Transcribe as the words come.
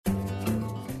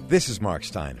This is Mark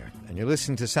Steiner, and you're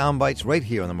listening to Sound Bites right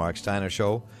here on The Mark Steiner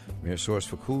Show, your source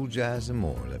for cool jazz and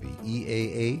more.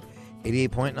 WEAA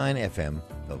 88.9 FM,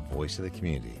 the voice of the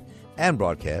community, and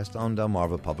broadcast on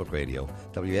Delmarva Public Radio,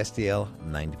 WSDL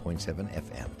 90.7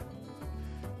 FM.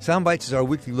 Sound Bites is our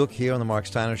weekly look here on The Mark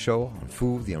Steiner Show on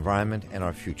food, the environment, and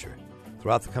our future.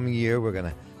 Throughout the coming year, we're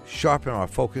going to sharpen our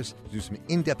focus to do some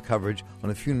in-depth coverage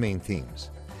on a few main themes.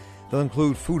 They'll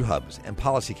include food hubs and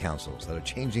policy councils that are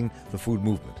changing the food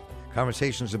movement,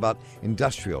 conversations about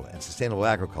industrial and sustainable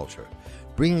agriculture,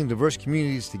 bringing diverse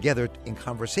communities together in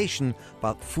conversation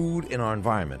about food in our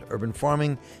environment, urban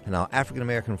farming, and how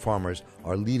African-American farmers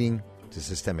are leading to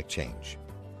systemic change.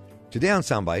 Today on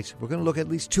Soundbites, we're going to look at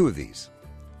least two of these,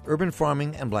 urban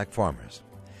farming and black farmers.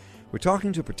 We're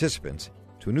talking to participants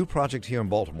to a new project here in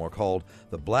Baltimore called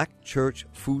the Black Church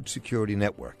Food Security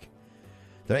Network.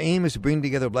 Their aim is to bring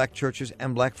together black churches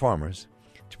and black farmers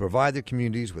to provide their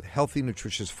communities with healthy,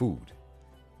 nutritious food.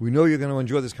 We know you're going to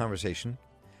enjoy this conversation.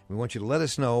 We want you to let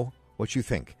us know what you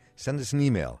think. Send us an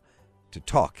email to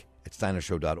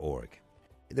talk@steinershow.org.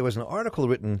 There was an article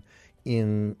written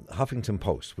in Huffington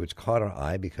Post which caught our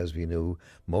eye because we knew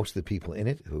most of the people in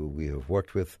it who we have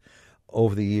worked with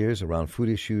over the years around food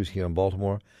issues here in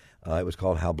Baltimore. It was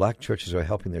called How Black Churches Are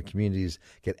Helping Their Communities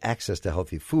Get Access to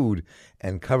Healthy Food,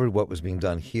 and covered what was being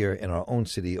done here in our own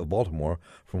city of Baltimore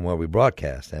from where we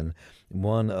broadcast. And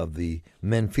one of the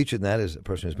men featured in that is a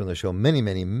person who's been on the show many,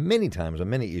 many, many times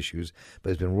on many issues, but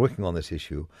has been working on this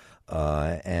issue.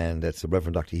 And that's the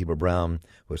Reverend Dr. Heber Brown,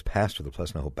 who is pastor of the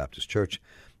Pleasant Hope Baptist Church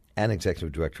and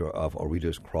executive director of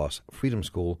Oreda's Cross Freedom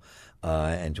School,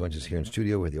 and joins us here in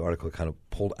studio where the article kind of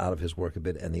pulled out of his work a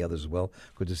bit, and the others as well.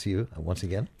 Good to see you once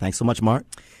again. Thanks so much, Mark.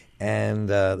 And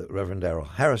Reverend Darrell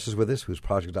Harris is with us, who's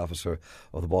project officer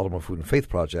of the Baltimore Food and Faith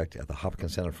Project at the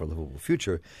Hopkins Center for a Livable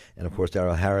Future. And, of course,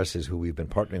 Darrell Harris is who we've been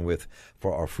partnering with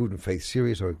for our Food and Faith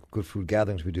series, or good food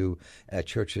gatherings we do at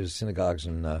churches, synagogues,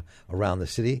 and around the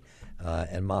city,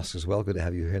 and mosques as well. Good to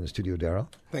have you here in the studio, Darrell.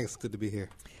 Thanks. Good to be here.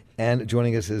 And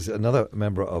joining us is another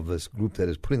member of this group that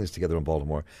is putting this together in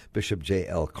Baltimore, Bishop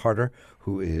J.L. Carter,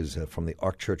 who is from the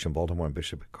Ark Church in Baltimore. And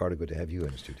Bishop Carter, good to have you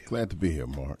in the studio. Glad to be here,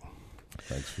 Mark.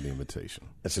 Thanks for the invitation.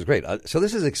 This is great. So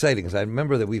this is exciting because I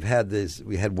remember that we had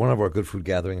one of our good food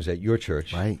gatherings at your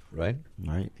church, right,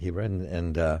 Heber,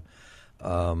 and at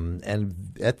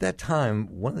that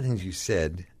time, one of the things you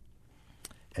said,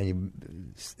 and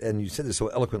you said this so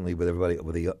eloquently with everybody,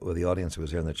 with the audience who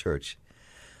was there in the church,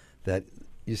 that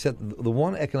you said the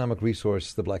one economic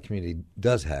resource the black community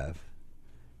does have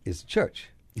is church.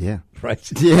 Yeah.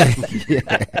 Right?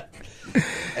 Yeah.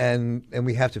 And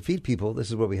we have to feed people. This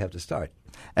is where we have to start.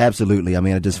 Absolutely. I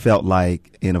mean, I just felt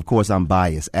like, and of course I'm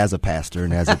biased as a pastor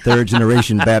and as a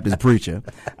third-generation Baptist preacher,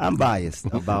 I'm biased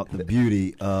about the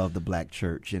beauty of the black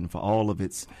church and for all of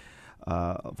its,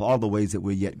 for all the ways that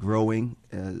we're yet growing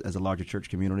as a larger church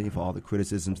community, for all the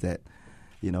criticisms that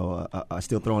are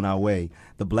still thrown our way.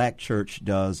 The black church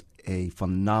does a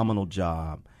phenomenal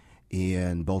job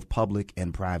in both public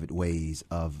and private ways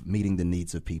of meeting the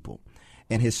needs of people.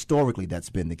 And historically, that's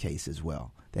been the case as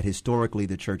well. That historically,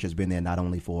 the church has been there not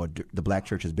only the black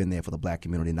church has been there for the black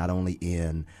community, not only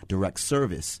in direct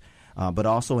service, but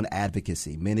also in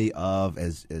advocacy. Many of,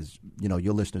 as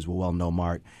your listeners will well know,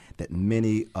 Mark, that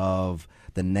many of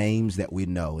the names that we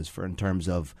know in terms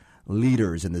of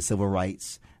leaders in the civil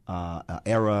rights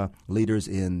era, leaders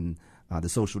in the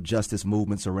social justice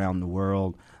movements around the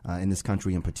world, in this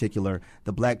country in particular,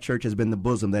 the black church has been the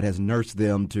bosom that has nursed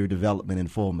them to development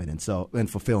and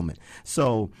fulfillment.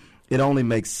 So it only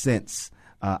makes sense,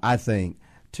 I think,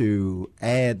 to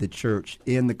add the church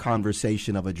in the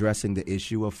conversation of addressing the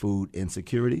issue of food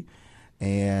insecurity.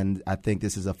 And I think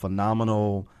this is a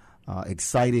phenomenal,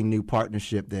 exciting new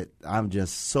partnership that I'm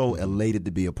just so elated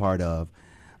to be a part of,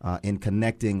 in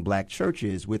connecting black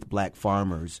churches with black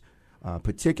farmers,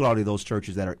 particularly those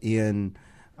churches that are in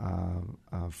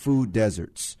food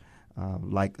deserts,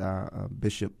 like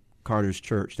Bishop Carter's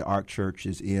church. The Ark Church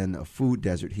is in a food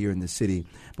desert here in the city,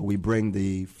 but we bring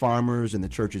the farmers and the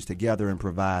churches together and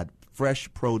provide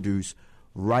fresh produce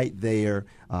right there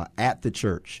at the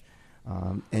church.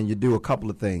 And you do a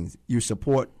couple of things. You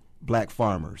support black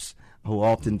farmers who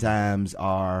oftentimes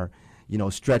are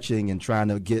stretching and trying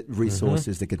to get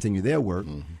resources to continue their work.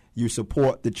 You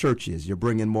support the churches. You're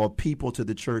bringing more people to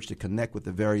the church to connect with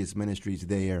the various ministries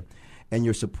there, and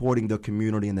you're supporting the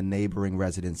community and the neighboring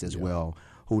residents as well,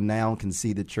 who now can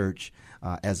see the church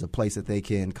as a place that they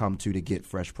can come to get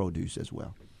fresh produce as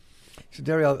well. So,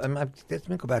 Darrell, let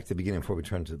me go back to the beginning before we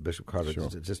turn to Bishop Carter, Sure.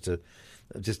 just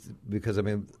because,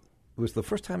 was the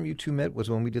first time you two met was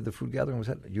when we did the food gathering? Was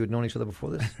that you had known each other before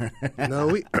this? No,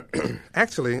 we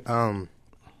actually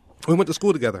we went to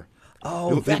school together.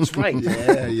 Oh, that's right.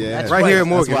 Yeah. Right here in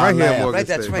Morgan. That's why I Right here in laughed. Morgan. Right,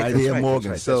 that's State. right. Right That's here in right.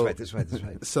 Morgan. That's So- right. That's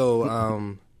right.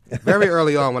 So very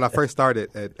early on, when I first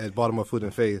started at Baltimore Food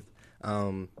and Faith,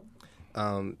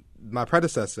 my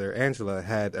predecessor Angela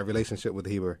had a relationship with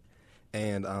Heber,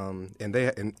 and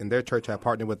they in their church had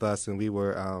partnered with us, and we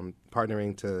were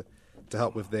partnering to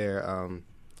help with their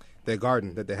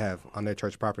garden that they have on their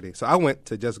church property. So I went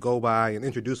to just go by and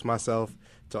introduce myself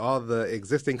to all the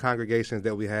existing congregations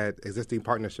that we had existing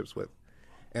partnerships with,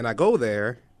 and I go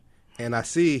there, and I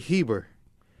see Heber,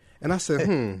 and I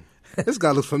said, this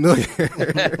guy looks familiar.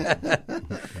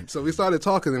 So we started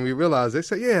talking, and we realized, they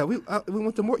said, yeah, we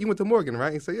went to you went to Morgan,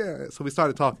 right? He said, yeah. So we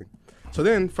started talking. So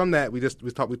then from that, we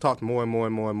talked more and more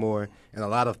and more and more, and a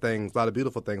lot of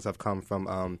beautiful things have come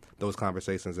from those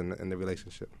conversations and the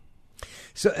relationship.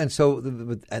 So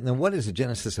then, what is the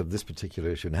genesis of this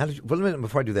particular issue? And how did you? Well, a minute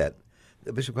before I do that,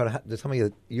 Bishop Carter, tell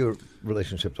me your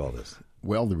relationship to all this.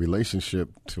 Well, the relationship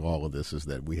to all of this is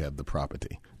that we have the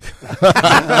property. There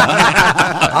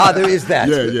is that.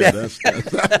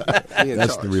 Yeah,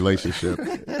 that's the relationship,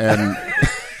 and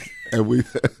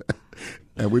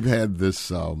we've had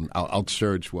this our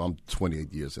church. Well, I'm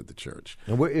 28 years at the church.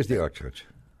 And where is the Ark Church?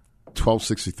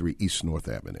 1263 East North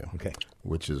Avenue, Okay.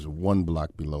 which is one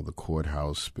block below the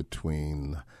courthouse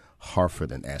between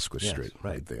Harford and Asquith Yes, Street,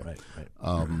 right there. Right.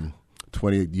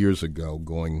 28 years ago,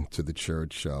 going to the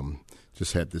church,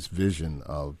 just had this vision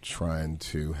of trying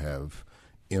to have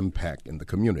impact in the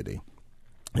community.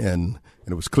 And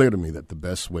it was clear to me that the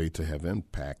best way to have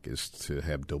impact is to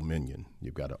have dominion.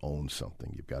 You've got to own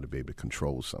something. You've got to be able to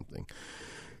control something.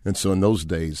 And so in those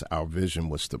days, our vision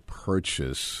was to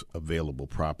purchase available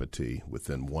property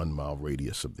within 1 mile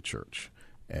radius of the church.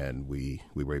 And we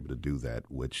were able to do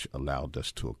that, which allowed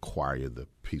us to acquire the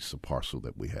piece of parcel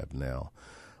that we have now.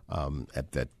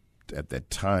 At that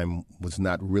time, was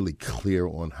not really clear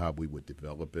on how we would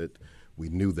develop it. We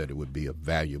knew that it would be a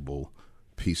valuable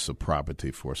piece of property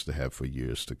for us to have for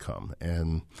years to come.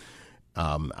 And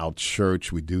our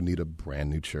church, we do need a brand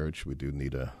new church. We do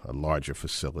need a larger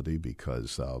facility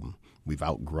because we've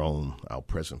outgrown our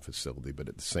present facility. But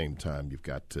at the same time, you've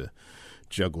got to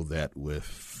juggle that with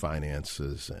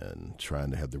finances and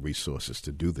trying to have the resources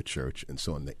to do the church. And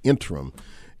so in the interim,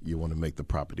 you want to make the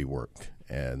property work.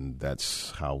 And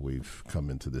that's how we've come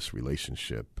into this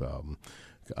relationship,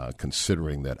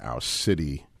 considering that our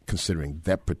city, considering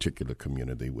that particular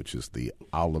community, which is the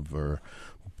Oliver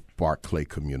Barclay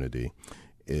community,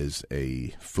 is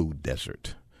a food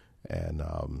desert. And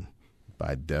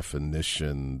by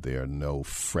definition, there are no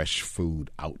fresh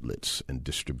food outlets and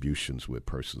distributions where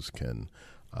persons can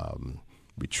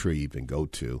retrieve and go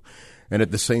to. And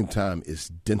at the same time, it's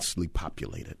densely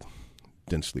populated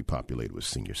with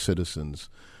senior citizens,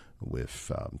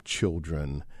 with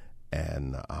children,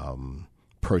 and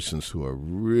persons who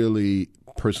really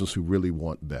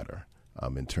want better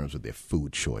in terms of their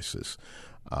food choices.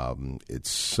 It's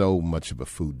so much of a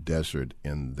food desert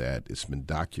in that it's been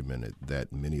documented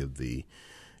that many of the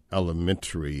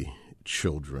elementary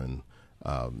children,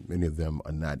 many of them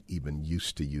are not even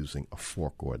used to using a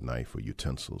fork or a knife or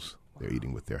utensils. They're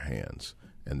eating with their hands.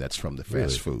 And that's from the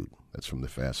fast food. That's from the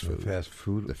fast food. The fast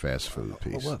food? The fast food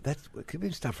piece. Well, could we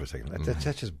stop for a second?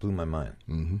 That just blew my mind.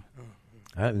 Mm-hmm.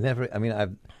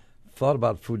 I've thought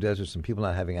about food deserts and people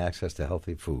not having access to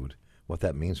healthy food, what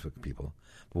that means for people.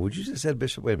 But what you just said,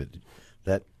 Bishop, wait a minute,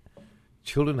 that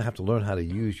children have to learn how to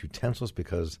use utensils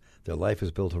because their life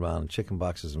is built around chicken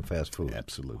boxes and fast food.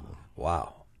 Absolutely.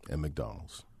 Wow. And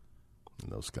McDonald's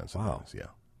and those kinds of things, yeah.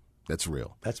 That's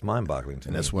real. That's mind-boggling to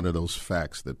me. And that's one of those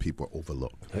facts that people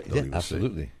overlook.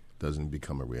 Absolutely. Doesn't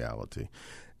become a reality.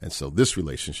 And so this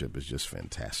relationship is just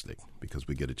fantastic because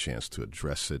we get a chance to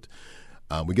address it.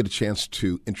 We get a chance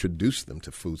to introduce them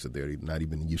to foods that they're not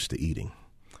even used to eating.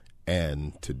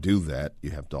 And to do that,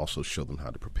 you have to also show them how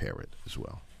to prepare it as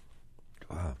well.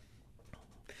 Wow.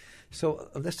 So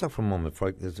let's talk for a moment.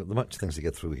 There's much things to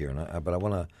get through here, but I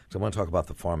want to talk about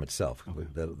the farm itself. Okay.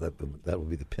 That will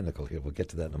be the pinnacle here. We'll get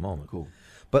to that in a moment. Cool.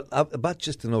 But about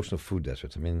just the notion of food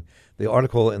deserts. I mean, the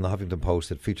article in the Huffington Post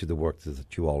that featured the work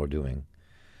that you all are doing,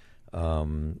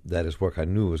 that is work I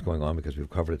knew was going on because we've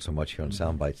covered it so much here on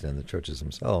Sound Bites and in the churches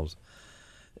themselves.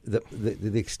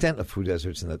 The extent of food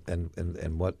deserts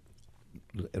and what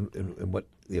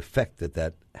the effect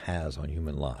that has on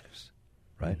human lives,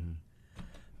 right? Mm-hmm.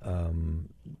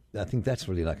 I think that's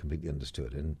really not completely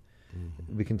understood, and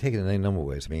we can take it in any number of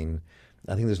ways. I mean,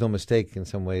 I think there's no mistake in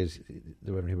some ways,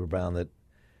 the Reverend Heber Brown, that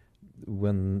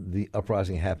when the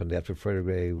uprising happened after Freddie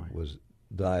Gray was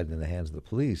died in the hands of the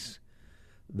police,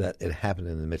 that it happened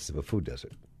in the midst of a food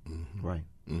desert. Mm-hmm. Right.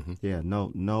 Mm-hmm. Yeah, no.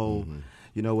 Mm-hmm.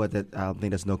 You know what? I don't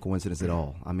think that's no coincidence at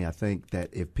all. I mean, I think that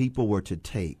if people were to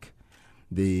take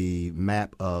the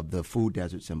map of the food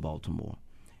deserts in Baltimore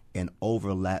and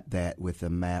overlap that with the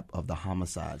map of the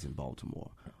homicides in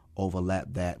Baltimore, overlap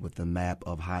that with the map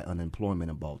of high unemployment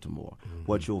in Baltimore,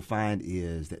 what you'll find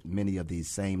is that many of these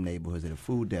same neighborhoods that are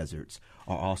food deserts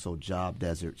are also job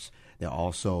deserts. They're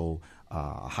also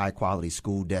high-quality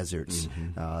school deserts.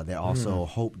 They're also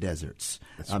hope deserts.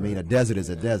 I mean, a desert is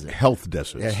a desert. Health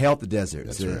deserts. Health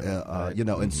deserts. That's right. You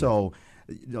know, and so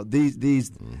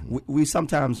these we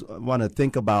sometimes want to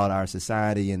think about our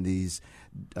society in these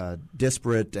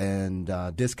disparate and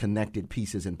disconnected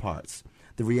pieces and parts.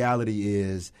 The reality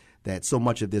is that so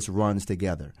much of this runs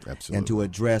together. Absolutely. And to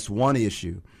address one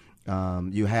issue,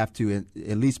 you have to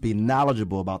at least be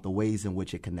knowledgeable about the ways in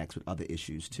which it connects with other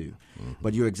issues too.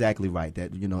 But you're exactly right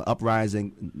that, you know,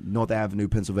 uprising, North Avenue,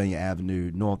 Pennsylvania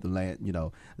Avenue, North Atlantic, you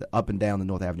know, up and down the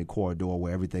North Avenue corridor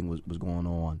where everything was going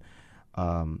on.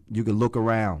 You can look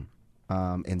around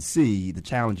and see the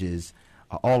challenges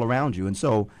all around you. And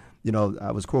so, you know,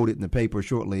 I was quoted in the paper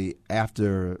shortly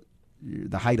after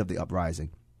the height of the uprising,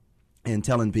 and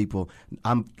telling people,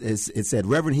 it said,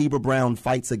 Reverend Heber Brown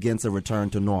fights against a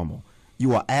return to normal.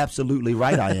 You are absolutely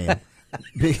right, I am.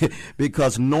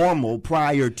 Because normal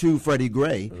prior to Freddie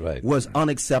Gray was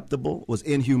unacceptable, was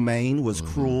inhumane, was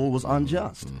cruel, was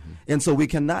unjust. And so we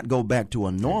cannot go back to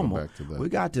a normal. We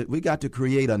got to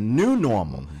create a new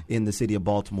normal in the city of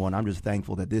Baltimore, and I'm just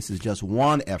thankful that this is just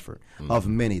one effort of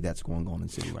many that's going on in the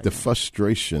city right now. The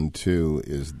frustration, too,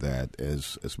 is that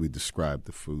as we described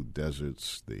the food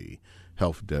deserts, the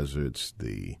health deserts,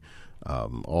 the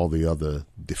all the other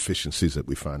deficiencies that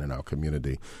we find in our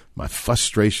community, my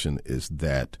frustration is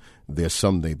that there's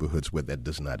some neighborhoods where that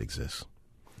does not exist,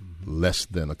 less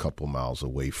than a couple miles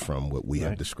away from what we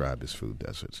have described as food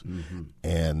deserts.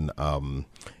 And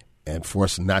for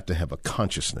us not to have a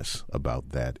consciousness about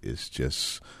that is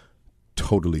just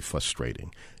totally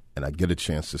frustrating. And I get a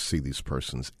chance to see these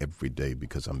persons every day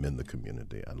because I'm in the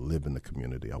community. I live in the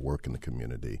community. I work in the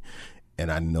community.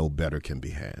 And I know better can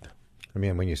be had. I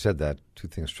mean, when you said that, two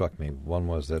things struck me. One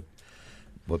was that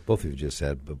what both of you just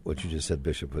said, but what you just said,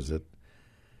 Bishop, was that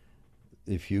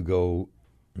if you go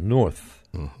north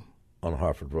on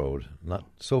Harford Road, not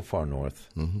so far north,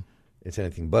 it's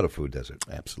anything but a food desert.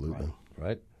 Absolutely.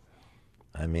 Right?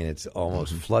 I mean, it's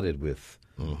almost flooded with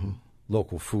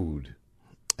local food.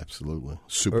 Absolutely.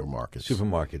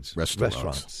 Supermarkets.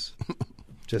 Restaurants.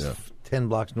 Just 10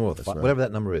 blocks north, whatever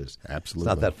that number is.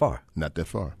 Absolutely. It's not that far. Not that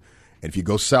far. And if you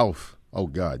go south, oh,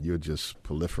 God, you're just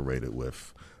proliferated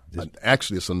with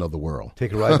actually, it's another world.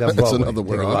 Take a ride down Broadway. It's another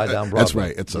world. Take a ride down Broadway. That's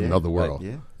right. It's another world.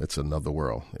 Right, yeah. It's another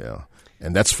world, yeah.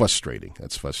 And that's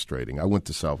frustrating. I went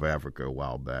to South Africa a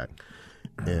while back,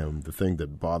 and the thing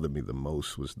that bothered me the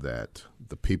most was that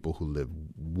the people who lived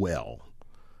well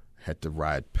had to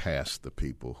ride past the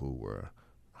people who were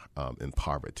in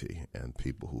poverty and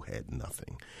people who had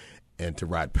nothing. And to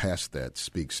ride past that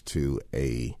speaks to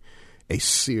a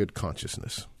seared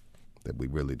consciousness that we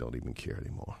really don't even care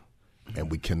anymore. And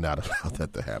we cannot allow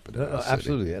that to happen. In our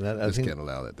absolutely. city. And I just think, can't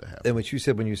allow that to happen. And what you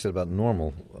said when you said about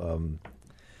normal,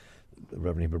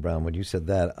 Reverend Heber Brown, when you said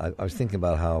that, I was thinking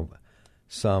about how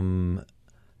some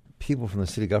people from the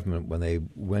city government, when they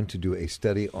went to do a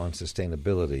study on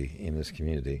sustainability in this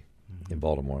community in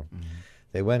Baltimore,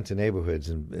 they went to neighborhoods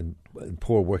in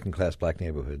poor working-class black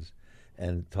neighborhoods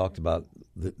and talked about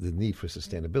the need for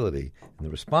sustainability. And the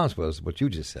response was what you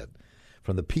just said.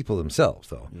 From the people themselves,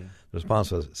 though. Yeah. The response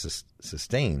was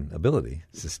sustainability.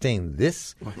 Sustain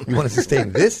this? You want to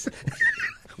sustain this?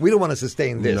 We don't want to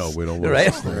sustain this. No, we don't want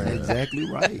to sustain that.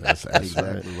 Exactly right. That's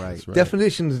exactly right. That's right.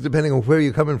 Definitions, depending on where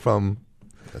you're coming from,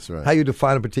 that's right. How you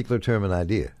define a particular term and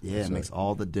idea. Yeah, that's it makes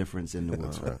all the difference in the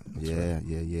world. That's right. That's right.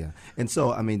 Yeah. And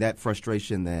so, I mean, that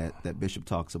frustration that Bishop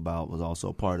talks about was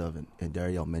also part of, and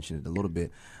Dario mentioned it a little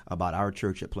bit, about our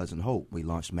church at Pleasant Hope. We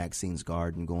launched Maxine's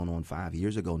Garden going on 5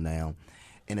 years ago now.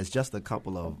 And it's just a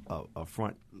couple of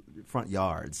front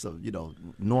yards, so, you know,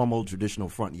 normal, traditional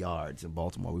front yards in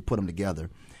Baltimore. We put them together,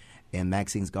 and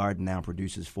Maxine's Garden now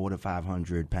produces 400 to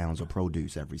 500 pounds of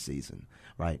produce every season,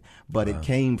 right? But it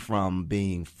came from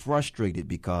being frustrated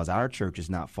because our church is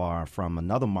not far from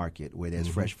another market where there's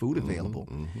fresh food available.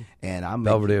 And I'm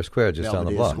Belvedere Square, just down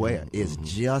the block. Belvedere Square is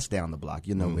just down the block.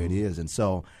 You know where it is. And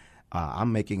so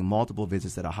I'm making multiple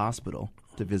visits at a hospital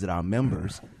to visit our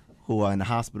members who are in the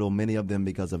hospital, many of them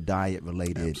because of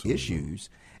diet-related issues.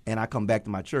 And I come back to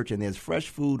my church, and there's fresh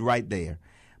food right there.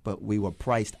 but we were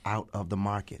priced out of the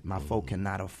market. My folk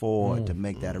cannot afford to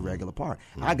make that a regular part.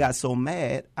 I got so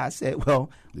mad, I said,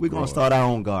 well, we're going to start our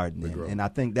own garden. And I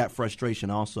think that frustration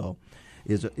also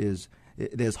is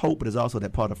there's hope, but there's also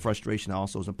that part of frustration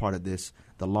also is a part of this,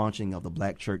 the launching of the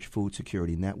Black Church Food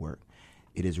Security Network.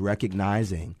 It is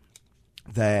recognizing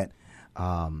that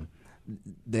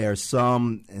there are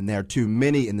some, and there are too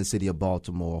many in the city of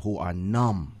Baltimore who are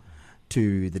numb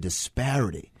to the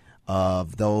disparity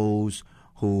of those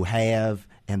who have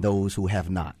and those who have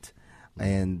not.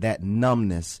 And that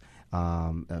numbness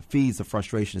feeds the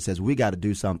frustration that says we got to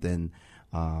do something,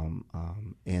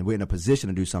 and we're in a position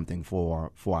to do something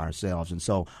for ourselves. And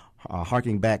so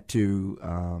harking back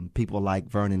to people like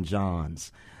Vernon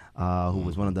Johns, who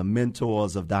was one of the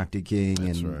mentors of Dr. King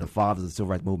the fathers of the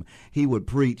Civil Rights Movement. He would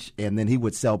preach, and then he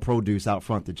would sell produce out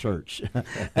front the church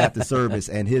after service.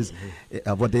 And his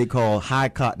what they call high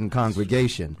cotton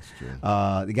congregation,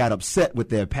 they got upset with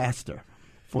their pastor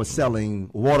for selling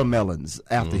watermelons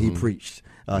after he preached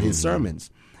his sermons.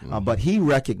 But he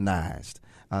recognized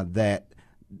that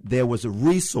there was a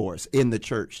resource in the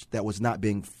church that was not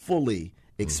being fully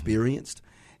experienced.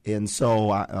 And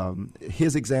so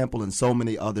his example and so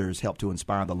many others helped to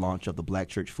inspire the launch of the Black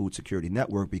Church Food Security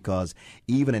Network, because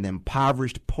even in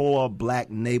impoverished, poor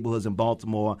black neighborhoods in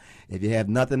Baltimore, if you have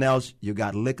nothing else, you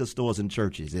got liquor stores and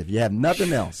churches. If you have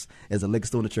nothing else, there's a liquor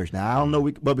store and a church. Now, I don't know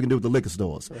what we can do with the liquor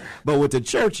stores, but with the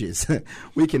churches,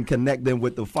 we can connect them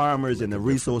with the farmers and the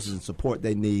resources and support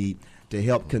they need to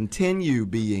help continue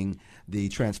being the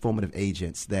transformative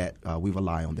agents that we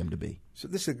rely on them to be. So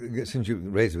this is, since you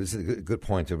raised it, this is a good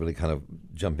point to really kind of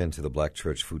jump into the Black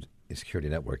Church Food Security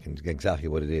Network and exactly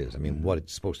what it is. I mean, what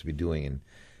it's supposed to be doing. And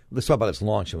let's talk about its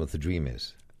launch and what the dream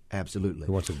is. Absolutely.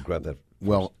 Who wants to grab that?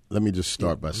 Well, let me just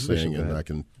start by saying, and I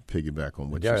can piggyback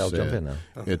on what you said. I'll jump in now.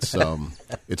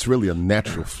 It's really a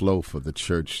natural flow for the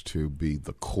church to be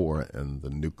the core and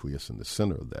the nucleus and the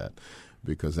center of that.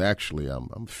 Because actually, I'm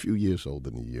a few years older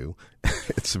than you.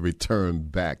 It's a return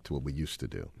back to what we used to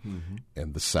do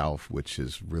in the South, which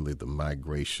is really the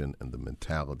migration and the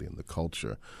mentality and the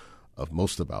culture of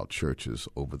most of our churches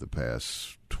over the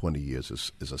past 20 years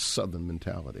is a Southern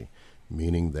mentality,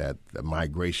 meaning that the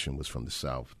migration was from the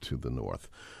South to the North.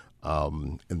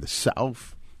 In the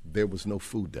South, there was no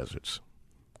food deserts.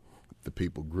 The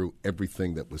people grew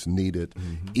everything that was needed,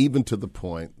 even to the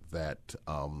point that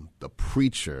the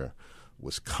preacher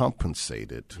was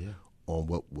compensated on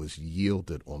what was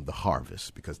yielded on the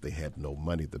harvest, because they had no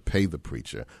money to pay the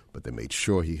preacher, but they made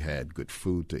sure he had good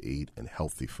food to eat and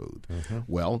healthy food.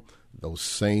 Well, those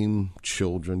same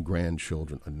children,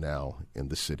 grandchildren are now in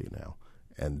the city now.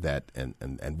 And that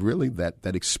and really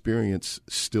that experience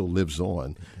still lives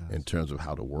on in terms of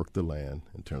how to work the land,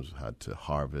 in terms of how to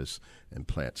harvest and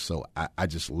plant. So I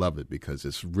just love it, because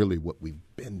it's really what we've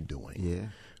been doing. Yeah.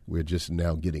 We're just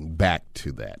now getting back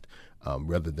to that.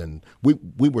 Rather than we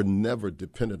were never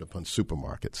dependent upon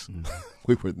supermarkets.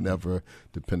 We were never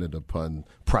dependent upon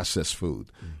processed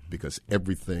food, because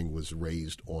everything was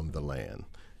raised on the land.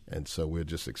 And so we're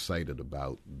just excited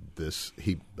about this.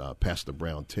 Pastor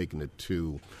Brown, taking it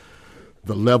to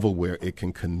the level where it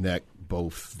can connect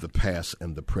both the past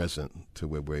and the present to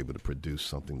where we're able to produce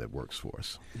something that works for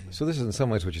us. So this is in some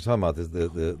ways what you're talking about.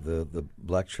 The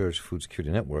Black Church Food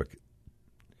Security Network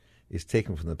is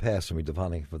taken from the past and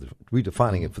redefining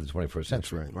it for the 21st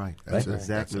century. That's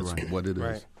Exactly That's right. what it is.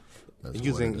 Right. That's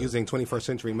Using what it is. 21st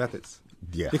century methods.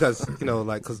 Yeah. Because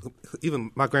because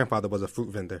even my grandfather was a fruit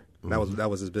vendor. That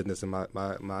was his business, and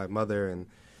my mother and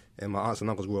my aunts and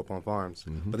uncles grew up on farms,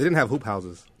 but they didn't have hoop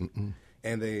houses,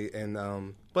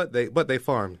 but they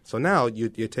farmed. So now you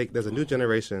take, there's a new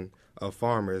generation of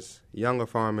farmers, younger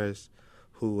farmers,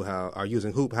 who are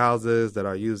using hoop houses, that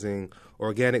are using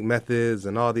organic methods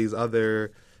and all these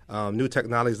other new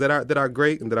technologies that are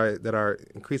great and that are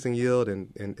increasing yield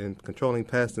and controlling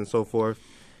pests and so forth.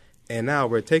 And now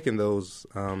we're taking those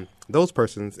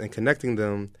persons and connecting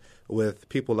them with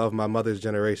people of my mother's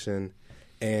generation,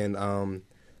 and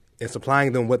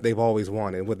supplying them what they've always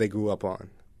wanted, what they grew up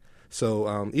on.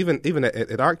 So even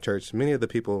at our church, many of the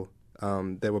people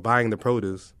that were buying the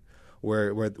produce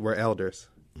were elders,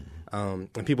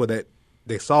 and people that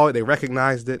they saw it, they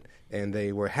recognized it, and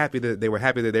they were happy that they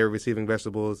were receiving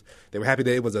vegetables. They were happy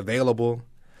that it was available.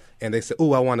 And they said,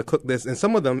 "Oh, I want to cook this." And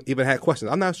some of them even had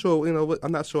questions. I'm not sure,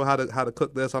 I'm not sure how to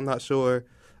cook this. I'm not sure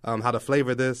how to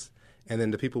flavor this. And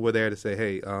then the people were there to say,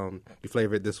 "Hey, you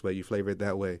flavor it this way, you flavor it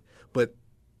that way." But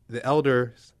the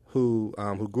elders who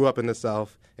grew up in the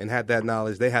South and had that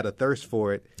knowledge, they had a thirst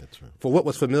for it, That's right. for what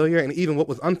was familiar and even what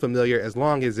was unfamiliar, as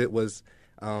long as it was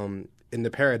in the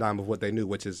paradigm of what they knew,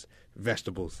 which is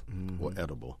vegetables. Or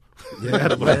edible. Yeah,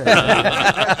 edible.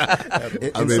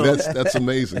 I mean, that's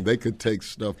amazing. They could take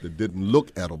stuff that didn't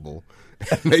look edible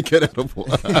and make it edible.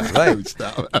 Right.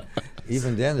 Stop.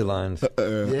 Even dandelions.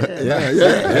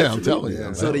 Yeah, I'm telling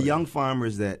you. So the young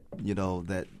farmers that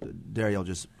Dario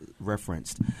just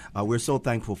referenced, we're so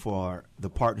thankful for the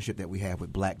partnership that we have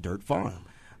with Black Dirt Farm.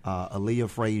 Aaliyah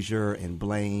Frazier and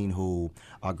Blaine, who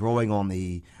are growing on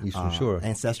the Eastern Shore,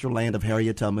 ancestral land of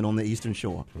Harriet Tubman on the Eastern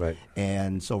Shore. Right.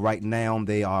 And so right now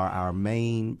they are our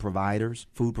main providers,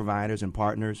 food providers and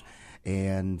partners.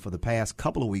 And for the past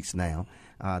couple of weeks now,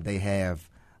 they have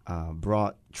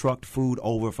trucked food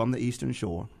over from the Eastern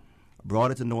Shore, brought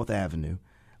it to North Avenue.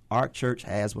 Ark Church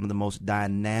has one of the most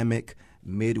dynamic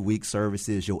midweek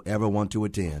services you'll ever want to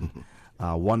attend.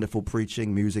 Wonderful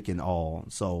preaching, music, and all.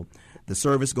 So the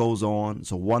service goes on.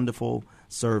 It's a wonderful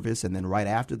service. And then right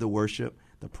after the worship,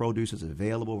 the produce is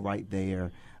available right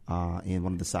there in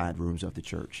one of the side rooms of the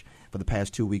church. For the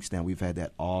past 2 weeks now, we've had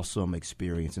that awesome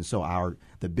experience. And so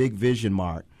the big vision,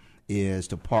 Mark, is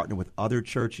to partner with other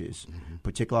churches,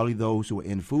 particularly those who are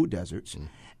in food deserts.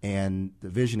 And the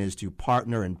vision is to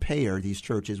partner and pair these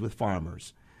churches with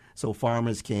farmers. So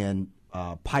farmers can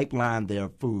pipeline their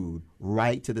food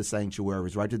right to the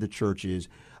sanctuaries, right to the churches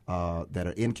that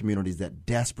are in communities that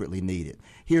desperately need it.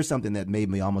 Here's something that made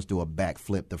me almost do a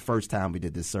backflip the first time we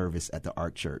did this service at the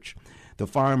Ark Church. The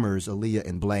farmers, Aaliyah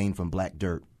and Blaine from Black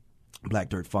Dirt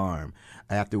Farm,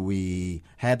 after we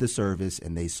had the service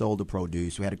and they sold the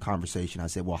produce, we had a conversation. I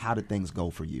said, well, how did things go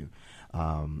for you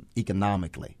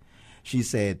economically? She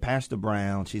said, Pastor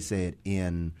Brown, she said,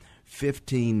 in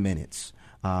 15 minutes,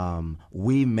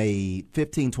 we made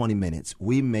 15, 20 minutes.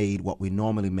 We made what we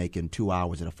normally make in 2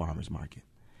 hours at a farmer's market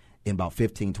in about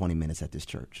 15, 20 minutes at this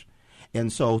church.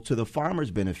 And so to the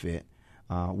farmers' benefit,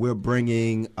 we're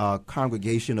bringing a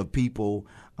congregation of people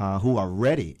who are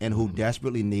ready and who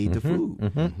desperately need the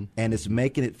food. And it's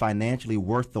making it financially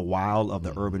worth the while of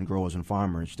the urban growers and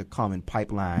farmers to come and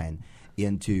pipeline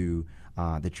into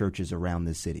the churches around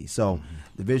this city. So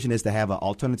the vision is to have an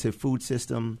alternative food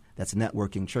system that's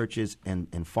networking churches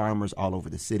and farmers all over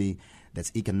the city,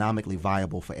 that's economically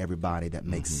viable for everybody, that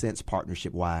makes sense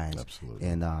partnership-wise. Absolutely.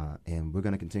 And we're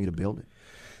going to continue to build it.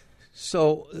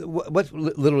 So what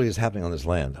literally is happening on this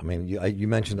land? I mean, you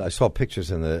mentioned, I saw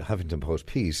pictures in the Huffington Post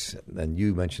piece, and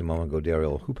you mentioned a moment ago,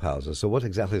 Daryl, hoop houses. So what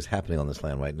exactly is happening on this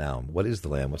land right now? What is the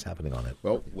land? What's happening on it?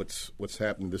 Well, what's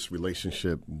happening, this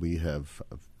relationship, we have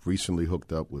recently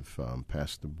hooked up with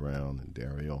Pastor Brown and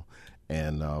Daryl,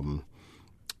 and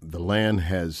the land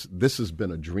this has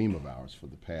been a dream of ours for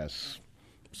the past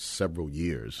several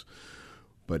years,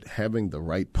 but having the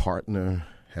right partner,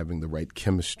 having the right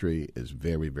chemistry is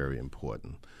very, very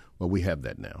important. Well, we have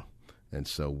that now. And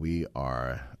so we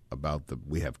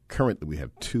have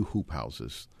 2 hoop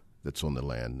houses that's on the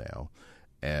land now.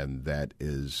 And that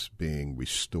is being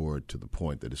restored to the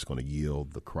point that it's going to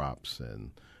yield the crops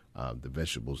and the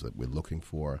vegetables that we're looking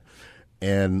for.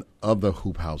 And other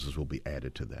hoop houses will be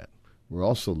added to that. We're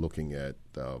also looking at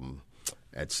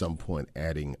some point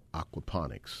adding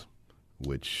aquaponics,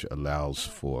 which allows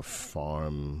for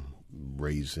farm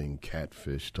raising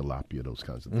catfish, tilapia, those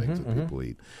kinds of things that people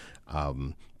eat.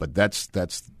 But that's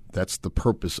the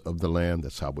purpose of the land.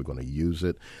 That's how we're going to use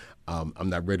it. I'm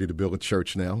not ready to build a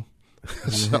church now.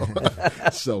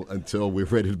 So until we're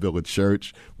ready to build a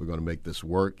church, we're going to make this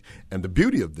work. And the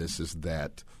beauty of this is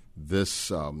that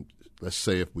this, let's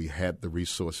say if we had the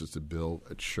resources to build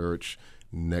a church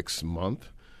next month,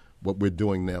 what we're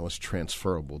doing now is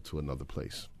transferable to another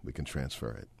place. We can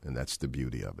transfer it, and that's the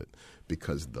beauty of it,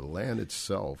 because the land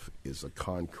itself is a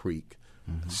concrete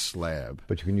slab.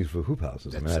 But you can use it for hoop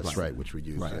houses. That's right, which we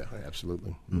use. Right. Yeah,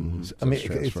 absolutely. So I mean,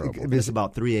 it's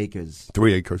about 3 acres.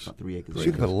 3 acres. About 3 acres. So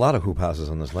you can put a lot of hoop houses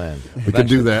on this land. We can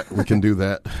do that. We can do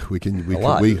that. We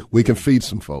can feed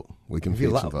some folk. We can feed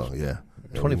some folk. Yeah.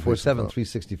 24/7,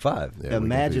 365. Yeah,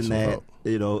 imagine that,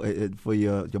 for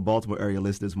your Baltimore area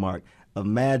listeners, Mark,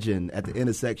 imagine at the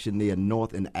intersection near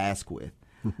North and Asquith,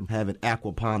 having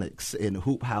aquaponics and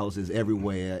hoop houses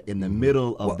everywhere in the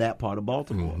middle of that part of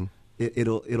Baltimore.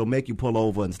 It'll make you pull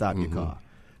over and stop your car.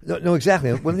 No,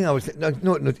 exactly. One thing I was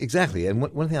exactly. And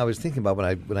one thing I was thinking about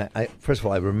when I first of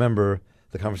all, I remember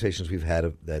the conversations we've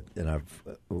had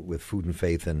with Food and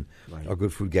Faith and our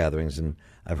Good Food gatherings, and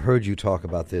I've heard you talk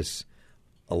about this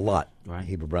a lot,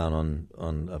 Heber Brown,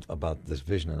 on about this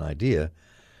vision and idea,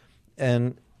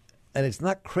 and it's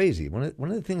not crazy. One of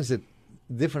the things that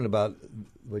different about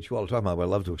what you all are talking about, what I'd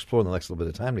love to explore in the next little bit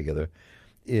of time together,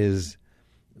 is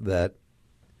that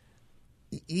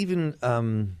even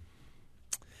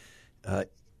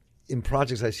in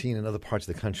projects I've seen in other parts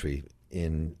of the country,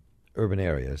 in urban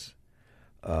areas,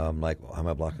 like how am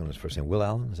I blocking on his first name? Will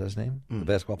Allen, is that his name? The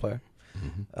basketball player,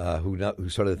 who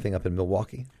started the thing up in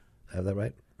Milwaukee. Have that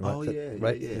right? Oh,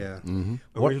 right. Yeah.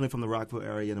 Originally from the Rockville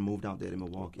area and moved out there to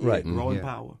Milwaukee. Right. Growing Yeah.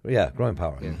 power. Yeah, growing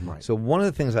power. Yeah. Right. So one of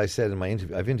the things I said in my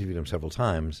interview, I've interviewed him several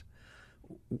times,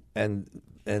 and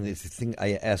it's the thing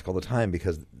I ask all the time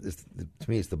because to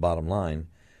me it's the bottom line,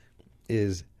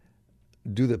 is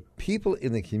do the people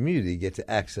in the community get to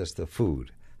access the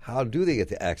food? How do they get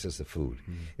to access the food?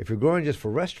 If you're growing just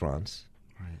for restaurants,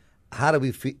 how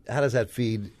does that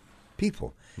feed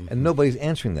people? And nobody's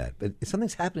answering that. But if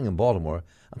something's happening in Baltimore,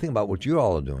 I'm thinking about what you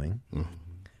all are doing.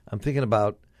 I'm thinking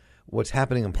about what's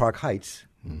happening in Park Heights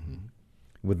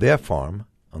with their farm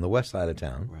on the west side of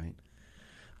town,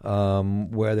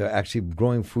 where they're actually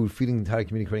growing food, feeding the entire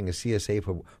community, creating a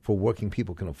CSA for working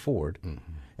people can afford,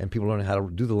 and people learning how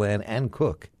to do the land and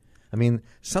cook. I mean,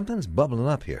 something's bubbling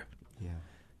up here. Yeah.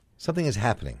 Something is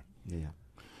happening. Yeah.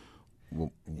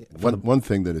 Well, one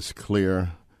thing that is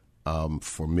clear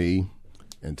for me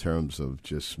in terms of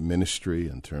just ministry,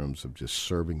 in terms of just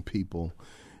serving people,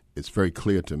 it's very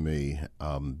clear to me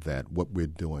that what we're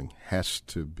doing has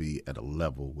to be at a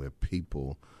level where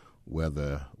people,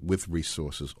 whether with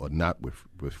resources or not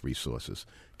with resources,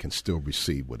 can still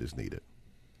receive what is needed.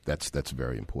 That's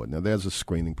very important. Now, there's a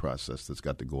screening process that's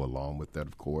got to go along with that,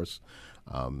 of course,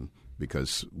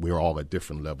 because we're all at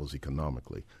different levels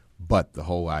economically. But the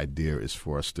whole idea is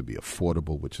for us to be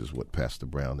affordable, which is what Pastor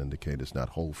Brown indicated. It's not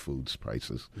Whole Foods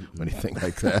prices or anything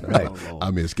like that. Right.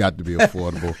 I mean, it's got to be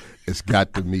affordable. It's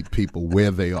got to meet people where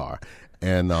they are.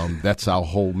 And that's our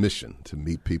whole mission, to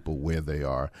meet people where they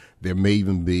are. There may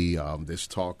even be this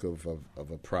talk of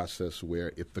a process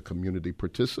where if the community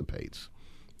participates,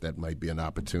 that might be an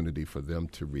opportunity for them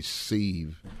to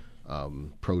receive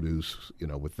produce,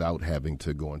 without having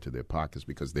to go into their pockets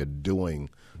because they're doing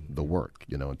the work,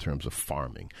 in terms of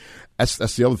farming. That's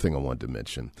the other thing I wanted to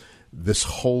mention. This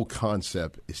whole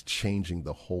concept is changing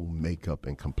the whole makeup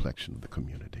and complexion of the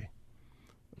community.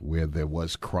 Where there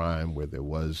was crime, where there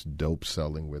was dope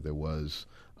selling, where there was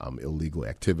illegal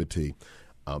activity,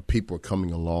 people are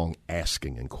coming along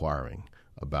asking, inquiring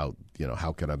about,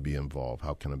 how can I be involved?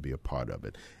 How can I be a part of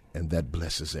it? And that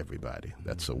blesses everybody.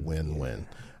 That's a win-win.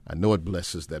 I know it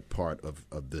blesses that part of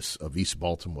East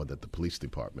Baltimore that the police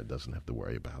department doesn't have to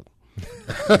worry about.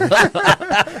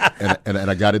 and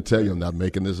I got to tell you, I'm not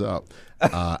making this up.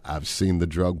 I've seen the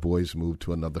drug boys move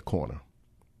to another corner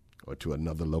or to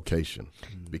another location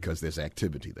because there's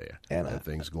activity there and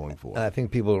things going forward. And I think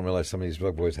people don't realize some of these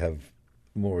drug boys have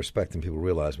more respect than people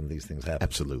realize when these things happen.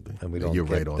 Absolutely. And we don't You're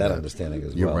get right on that that understanding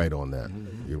as You're well. right on that.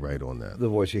 You're right on that. The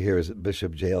voice you hear is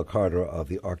Bishop J.L. Carter of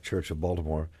the Ark Church of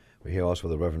Baltimore. We're here also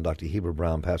with the Reverend Dr. Heber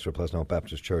Brown, pastor of Pleasant Hill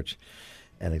Baptist Church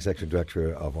and executive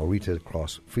director of Orita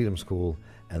Cross Freedom School,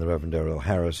 and the Reverend Daryl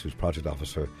Harris, who's project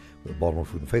officer with the Baltimore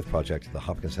Food and Faith Project at the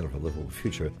Hopkins Center for a Livable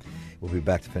Future. We'll be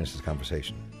back to finish this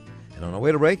conversation. And on our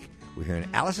way to break, we're hearing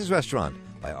Alice's Restaurant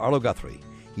by Arlo Guthrie.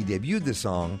 He debuted this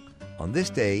song on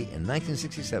this day in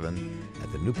 1967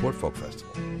 at the Newport Folk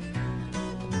Festival.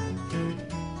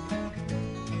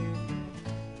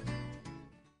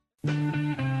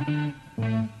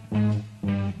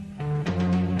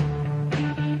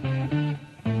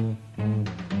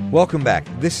 Welcome back.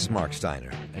 This is Mark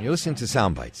Steiner, and you're listening to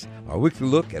Sound Bites, our weekly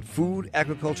look at food,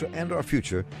 agriculture, and our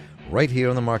future, right here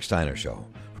on The Mark Steiner Show.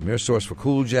 From your source for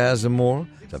cool jazz and more,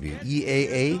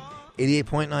 WEAA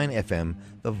 88.9 FM,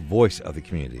 the voice of the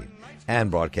community, and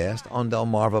broadcast on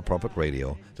Delmarva Public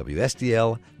Radio,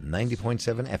 WSDL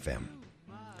 90.7 FM.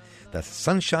 That's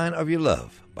Sunshine of Your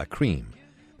Love by Cream.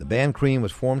 The band Cream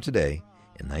was formed today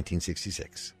in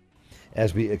 1966.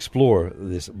 As we explore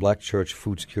this Black Church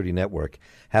Food Security Network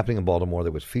happening in Baltimore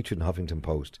that was featured in Huffington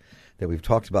Post, that we've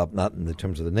talked about not in the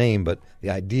terms of the name, but the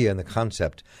idea and the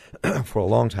concept for a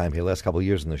long time here, last couple of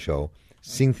years in the show,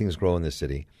 seeing things grow in this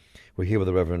city. We're here with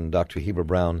the Reverend Dr. Heber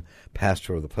Brown,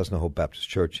 pastor of the Pleasant Hill Baptist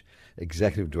Church,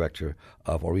 executive director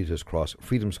of Orita's Cross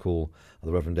Freedom School,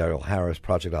 the Reverend Daryl Harris,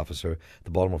 project officer, the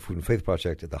Baltimore Food and Faith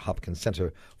Project at the Hopkins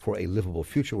Center for a Livable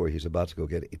Future, where he's about to go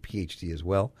get a PhD as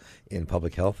well in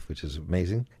public health, which is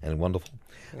amazing and wonderful,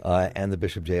 and the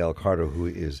Bishop J.L. Carter, who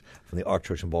is from the Ark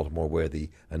Church in Baltimore, where the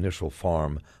initial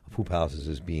farm of hoop houses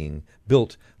is being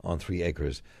built on 3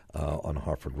 acres on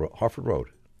Hartford Road.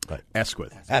 Right.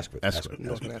 Asquith. Asquith,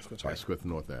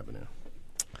 North Avenue.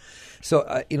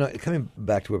 So, coming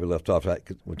back to where we left off,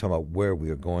 we're talking about where we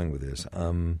are going with this.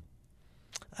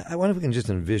 I wonder if we can just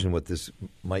envision what this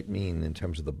might mean in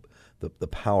terms of the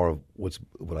power of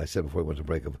what I said before we went to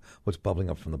break, of what's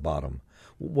bubbling up from the bottom.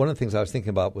 One of the things I was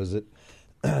thinking about was that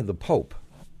the Pope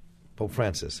Pope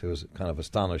Francis, who was kind of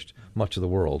astonished much of the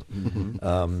world.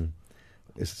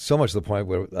 It's so much to the point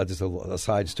where, just a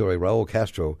side story, Raul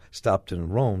Castro stopped in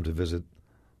Rome to visit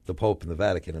the Pope in the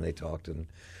Vatican, and they talked. And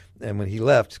when he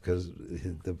left, because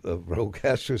Raul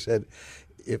Castro said,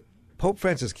 if Pope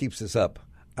Francis keeps this up,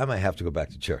 I might have to go back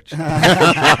to church.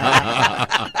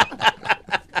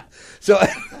 So,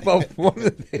 well, one of the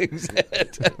things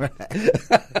that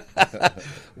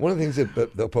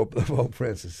the Pope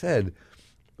Francis said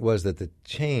was that the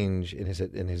change in his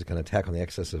kind of attack on the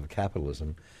excess of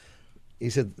capitalism,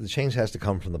 he said the change has to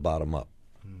come from the bottom up.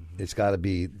 Mm-hmm. It's got to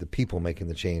be the people making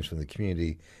the change from the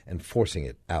community and forcing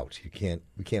it out. We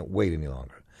can't wait any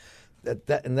longer.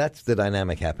 And that's the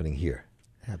dynamic happening here.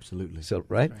 Absolutely. So,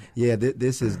 right? Yeah,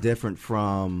 this is different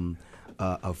from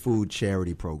a food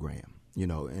charity program,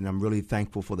 and I'm really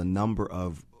thankful for the number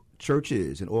of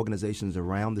churches and organizations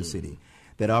around the city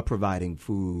that are providing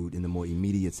food in the more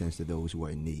immediate sense to those who are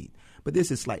in need. But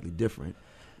this is slightly different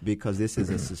because this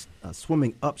is a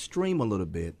swimming upstream a little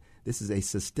bit. This is a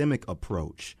systemic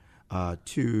approach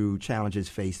to challenges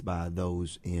faced by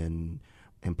those in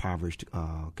impoverished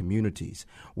communities,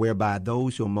 whereby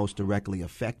those who are most directly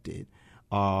affected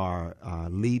are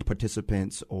lead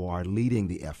participants or are leading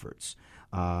the efforts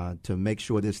to make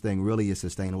sure this thing really is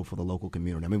sustainable for the local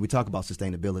community. I mean, we talk about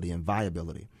sustainability and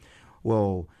viability.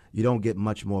 Well, you don't get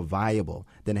much more viable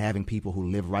than having people who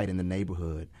live right in the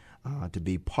neighborhood to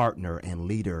be partner and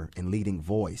leader and leading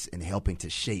voice in helping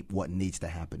to shape what needs to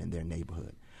happen in their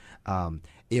neighborhood. And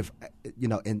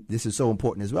this is so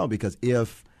important as well, because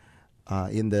if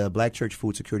in the Black Church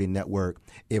Food Security Network,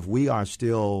 if we are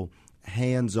still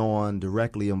hands-on,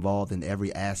 directly involved in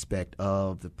every aspect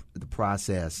of the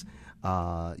process,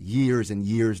 years and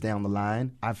years down the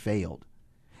line, I've failed.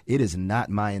 It is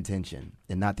not my intention,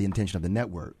 and not the intention of the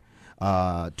network,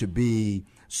 to be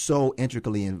so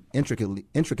intricately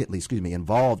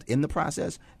involved in the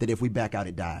process that if we back out,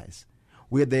 it dies.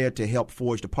 We're there to help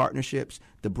forge the partnerships,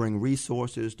 to bring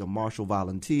resources, to marshal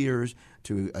volunteers,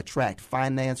 to attract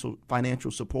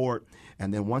financial support.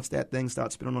 And then once that thing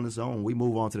starts spinning on its own, we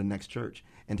move on to the next church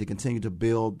and to continue to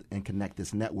build and connect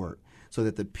this network so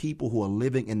that the people who are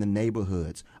living in the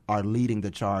neighborhoods are leading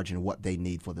the charge in what they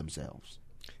need for themselves.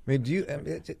 I mean,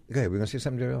 okay, we're going to say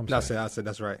something, Daryl? No, I said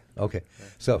that's right. Okay.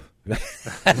 So, but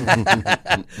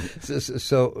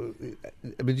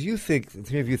do you think, the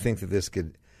three of you think that this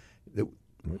could, how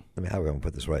am I going to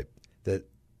put this right, that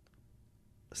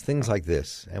things like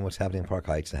this and what's happening in Park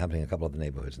Heights and happening in a couple other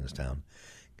neighborhoods in this town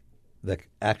that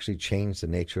actually change the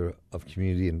nature of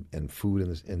community and food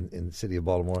in the city of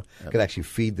Baltimore, could actually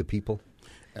feed the people?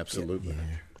 Absolutely.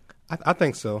 Yeah. I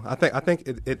think so. I think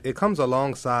it comes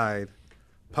alongside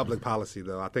public policy,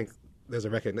 though. I think it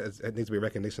needs to be a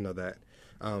recognition of that,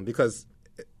 because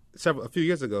a few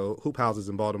years ago, hoop houses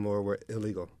in Baltimore were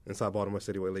illegal. Inside Baltimore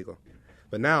City were illegal,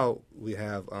 but now we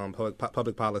have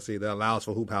public policy that allows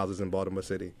for hoop houses in Baltimore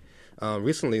City.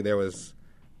 Recently, there was,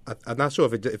 I'm not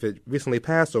sure if it recently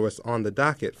passed or it's on the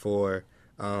docket for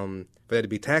there to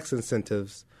be tax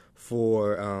incentives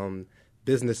for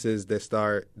businesses that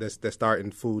start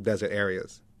in food desert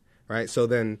areas. Right. So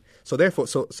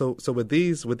with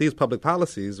these public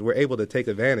policies, we're able to take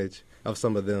advantage of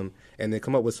some of them and then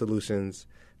come up with solutions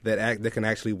that can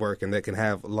actually work and that can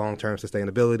have long-term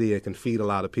sustainability. It can feed a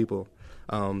lot of people.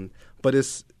 But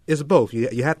it's both.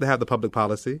 You have to have the public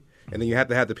policy, and then you have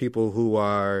to have the people who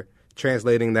are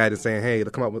translating that and saying, "Hey,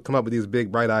 come up with these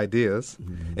big, bright ideas,"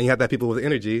 and you have to have people with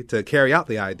energy to carry out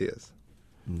the ideas.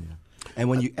 Yeah. And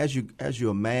when as you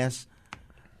amass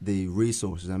the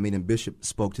resources, I mean, and Bishop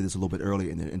spoke to this a little bit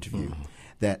earlier in the interview,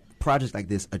 that projects like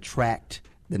this attract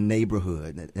the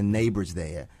neighborhood and neighbors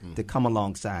there to come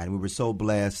alongside. And we were so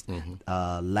blessed.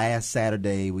 Last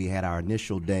Saturday, we had our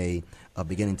initial day of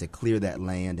beginning to clear that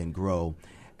land and grow.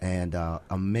 And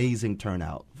amazing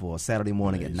turnout for Saturday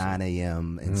morning at 9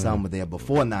 a.m. And some were there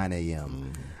before 9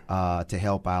 a.m. To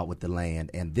help out with the land.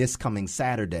 And this coming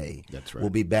Saturday, that's right, we'll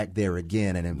be back there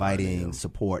again and inviting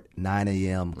support, 9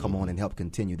 a.m. Come on and help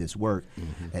continue this work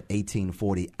at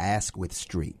 1840 Asquith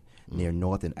Street near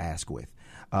North and Asquith.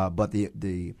 But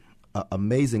the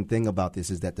amazing thing about this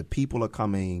is that the people are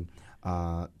coming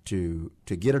to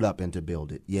get it up and to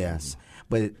build it, yes.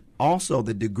 But also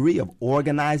the degree of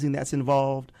organizing that's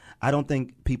involved, I don't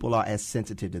think people are as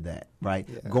sensitive to that, right?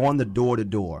 Yeah. Going the door to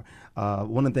door.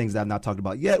 One of the things that I've not talked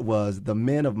about yet was the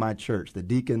men of my church, the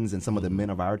deacons and some of the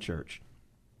men of our church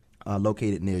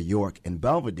located near York and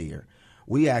Belvedere.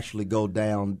 We actually go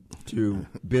down to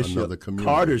Bishop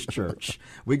Carter's church.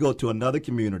 We go to another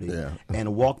community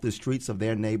and walk the streets of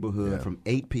their neighborhood from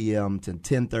 8 p.m. to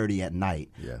 10:30 at night,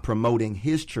 promoting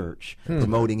his church,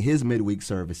 promoting his midweek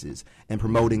services, and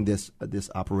promoting this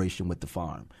operation with the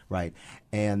farm, right?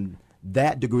 And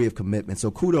that degree of commitment. So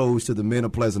kudos to the men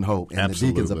of Pleasant Hope and the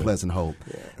deacons of Pleasant Hope,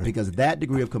 because that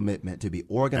degree of commitment to be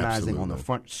organizing on the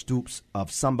front stoops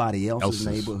of somebody else's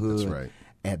neighborhood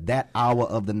at that hour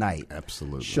of the night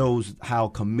shows how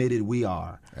committed we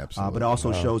are, but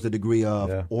also shows the degree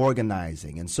of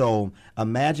organizing. And so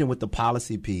imagine with the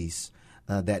policy piece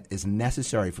that is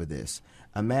necessary for this,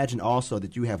 imagine also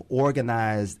that you have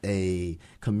organized a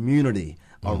community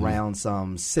around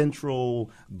some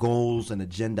central goals and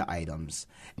agenda items,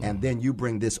 and then you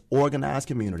bring this organized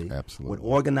community with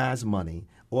organized money,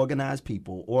 organized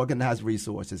people, organized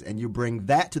resources, and you bring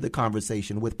that to the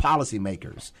conversation with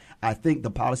policymakers. I think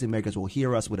the policymakers will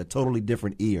hear us with a totally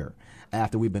different ear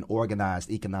after we've been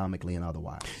organized economically and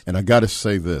otherwise. And I got to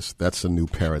say this, that's a new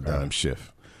paradigm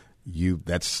shift.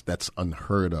 That's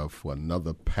unheard of for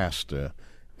another pastor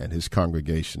and his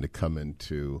congregation to come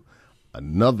into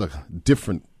another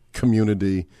different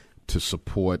community to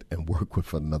support and work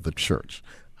with another church.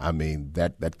 I mean,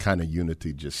 that kind of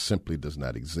unity just simply does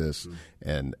not exist.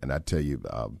 And I tell you,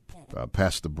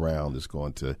 Pastor Brown is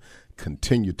going to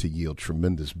continue to yield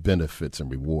tremendous benefits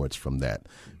and rewards from that,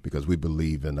 because we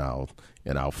believe in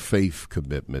our faith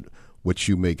commitment. What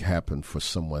you make happen for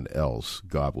someone else,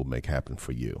 God will make happen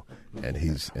for you, and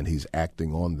he's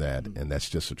acting on that, and that's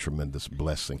just a tremendous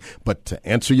blessing. But to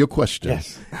answer your question,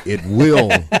 it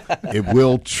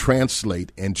will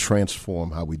translate and transform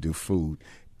how we do food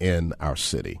in our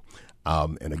city.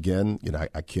 And again,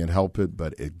 I can't help it,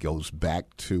 but it goes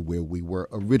back to where we were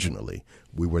originally.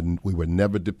 We were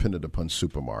never dependent upon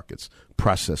supermarkets,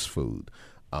 processed food.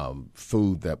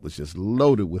 Food that was just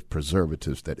loaded with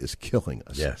preservatives that is killing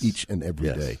us each and every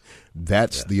day.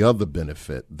 That's the other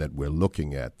benefit that we're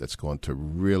looking at that's going to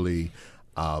really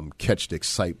catch the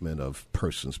excitement of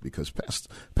persons, because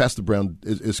Pastor Brown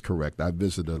is correct. I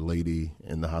visited a lady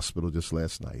in the hospital just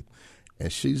last night, and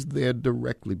she's there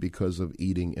directly because of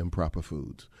eating improper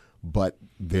foods. But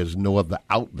there's no other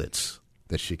outlets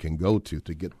that she can go to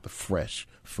get the fresh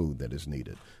food that is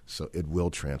needed. So it will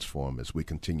transform as we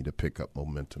continue to pick up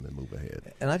momentum and move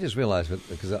ahead. And I just realized,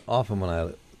 because often when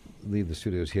I leave the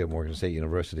studios here at Morgan State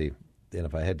University, and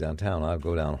if I head downtown, I'll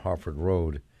go down Harford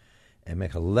Road and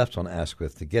make a left on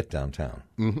Asquith to get downtown.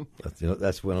 Mm-hmm.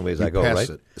 That's one of the ways I go, right?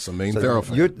 It's a main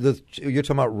thoroughfare. You're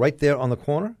talking about right there on the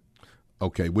corner?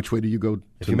 Okay, which way do you go?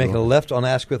 If you make a left on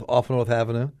Asquith off North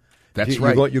Avenue, that's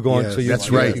right. You're going. Yes, so that's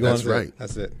right. That's right.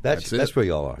 That's it. That's where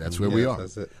y'all are. That's where we are.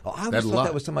 That's it. Oh, I always thought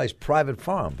that was somebody's private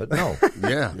farm, but no.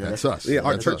 That's us. Yeah,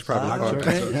 our that's church us. private farm.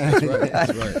 That's right.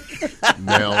 That's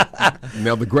right.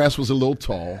 Now the grass was a little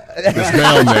tall. It's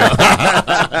down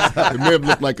now. It may have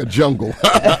looked like a jungle.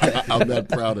 I'm not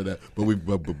proud of that, but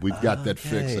we've got that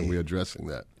fixed, and we're addressing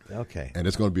that. Okay. And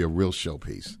it's going to be a real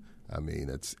showpiece. I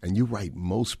mean, and you're right.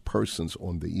 Most persons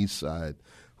on the east side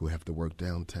who have to work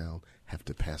downtown have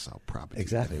to pass out property.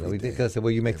 Exactly. Because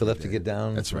you make the left to get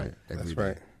down. That's right.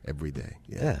 Right. Every day.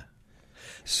 Yeah.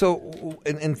 So,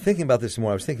 in thinking about this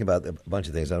more, I was thinking about a bunch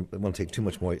of things. I don't want to take too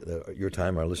much more your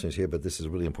time, our listeners here, but this is a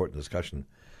really important discussion.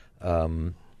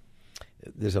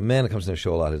 There's a man that comes in the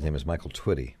show a lot. His name is Michael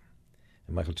Twitty.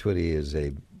 And Michael Twitty is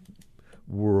a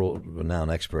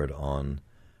world-renowned expert on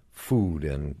food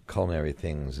and culinary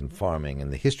things and farming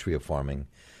and the history of farming,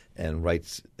 and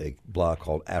writes a blog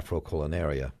called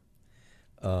Afro-Culinaria.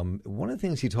 One of the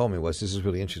things he told me was, this is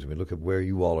really interesting, we look at where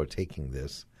you all are taking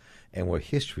this and where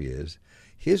history is.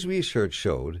 His research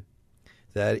showed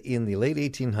that in the late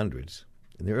 1800s,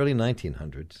 in the early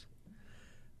 1900s,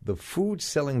 the food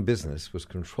selling business was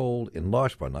controlled in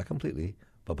large part, not completely,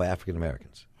 but by African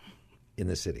Americans in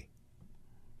the city.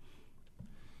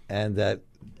 And that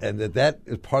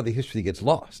is part of the history that gets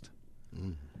lost.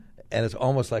 Mm. And it's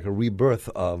almost like a rebirth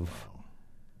of...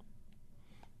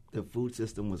 The food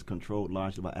system was controlled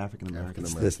largely by African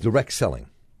Americans. This direct selling.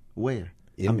 Where?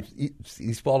 In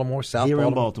East Baltimore, South here Baltimore.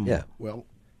 In Baltimore. Yeah.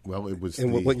 Well, it was...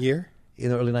 In what year? In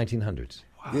the early 1900s.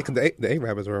 Wow. Yeah, because the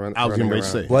Arabs were around. I was going to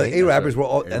say. Well, the Arabs were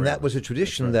all... And that was a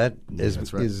tradition that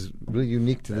is really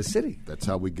unique to the city. That's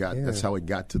how we got... Yeah. That's how it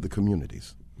got to the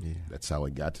communities. Yeah. That's how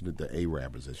it got to the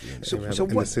Arabs, as you know. So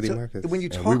what, the city markets. When you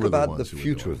talk about the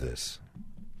future of this,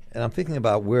 and I'm thinking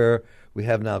about where we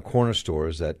have now corner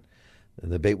stores that... The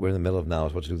debate we're in the middle of now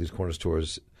is what to do with these corner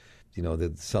stores. You know,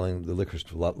 they're selling the liquor,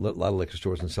 a lot of liquor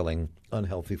stores, and selling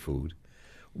unhealthy food.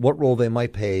 What role they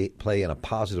might play in a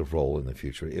positive role in the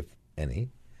future, if any.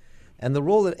 and the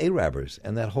role that Arabers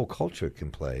and that whole culture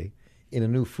can play in a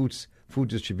new food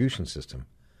distribution system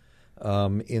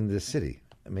in this city.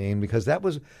 I mean, because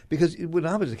when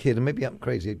I was a kid, and maybe I'm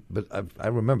crazy, but I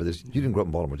remember this. You didn't grow up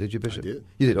in Baltimore, did you, Bishop? I did.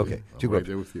 You did. Okay, I'm right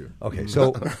there with you. Okay,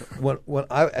 so when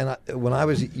I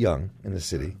was young in the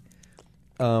city,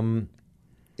 in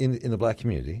the black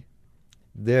community,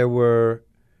 there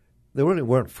really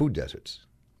weren't food deserts.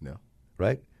 No.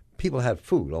 Right? People had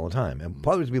food all the time, and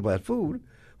part of the reason people had food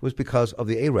was because of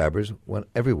the Arabers went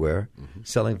everywhere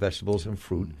selling vegetables and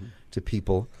fruit to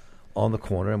people on the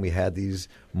corner, and we had these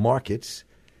markets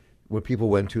where people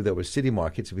went to that were city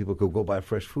markets, and people could go buy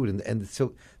fresh food. And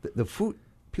so the food,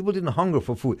 people didn't hunger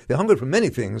for food. They hungered for many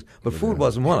things, but food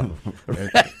wasn't one of them.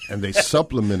 And they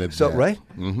supplemented that. Right?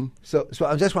 Mm-hmm. So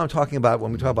that's what I'm talking about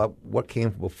when we talk about what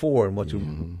came before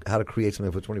and how to create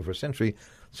something for the 21st century.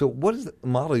 So what is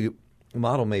the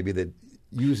model maybe that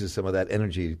uses some of that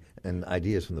energy and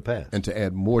ideas from the past? And to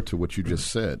add more to what you just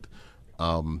said,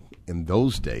 in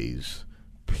those days,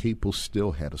 people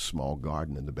still had a small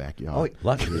garden in the backyard. Oh,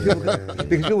 lots of people,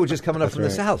 because people were just coming up from the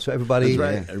South, so everybody,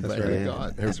 Everybody had a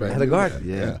garden. Everybody had a garden.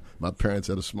 Yeah. My parents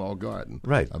had a small garden.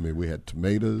 Right. I mean, we had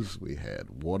tomatoes, we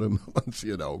had watermelons,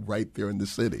 right there in the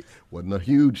city. Wasn't a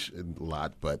huge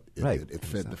lot, but it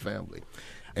fed the family.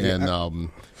 And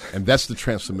and that's the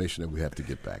transformation that we have to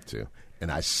get back to. And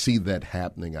I see that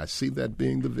happening. I see that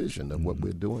being the vision of what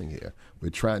we're doing here. We're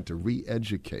trying to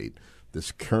re-educate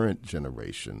this current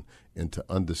generation into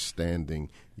understanding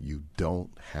you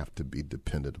don't have to be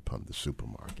dependent upon the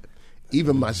supermarket.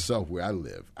 Even myself, where I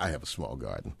live, I have a small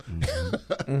garden.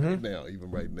 Now, even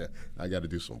right now, I got to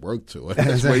do some work to it.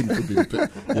 It's waiting for me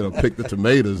to pick the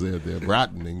tomatoes. They're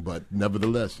rottening, but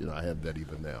nevertheless, I have that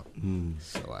even now.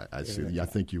 So I see. I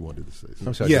think you wanted to say something.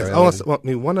 I'm sorry, Yes,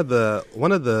 one of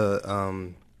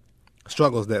the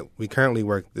struggles that we currently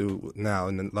work through now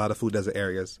in a lot of food desert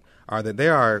areas are that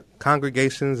there are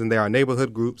congregations and there are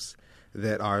neighborhood groups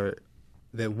that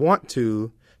want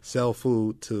to sell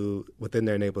food to within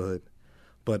their neighborhood,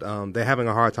 but they're having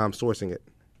a hard time sourcing it.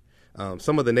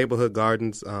 Some of the neighborhood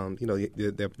gardens, they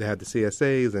have the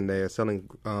CSAs and they're selling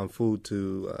food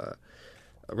to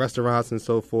restaurants and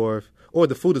so forth, or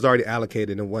the food is already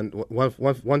allocated in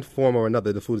one form or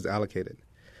another. The food is allocated.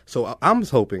 So I'm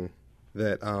just hoping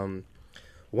that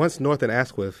once North and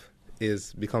Asquith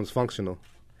becomes functional,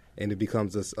 and it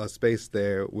becomes a space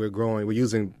there, we're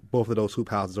using both of those hoop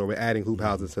houses, or we're adding hoop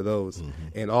houses to those,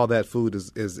 and all that food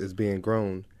is being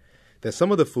grown. That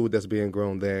some of the food that's being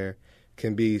grown there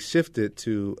can be shifted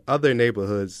to other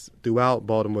neighborhoods throughout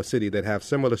Baltimore City that have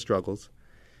similar struggles,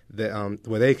 that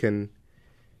where they can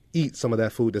eat some of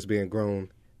that food that's being grown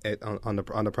on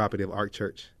the property of Ark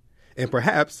Church, and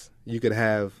perhaps you could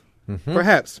have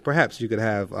perhaps you could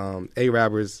have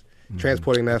Arabers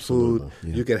transporting that food.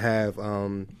 Yeah. You could have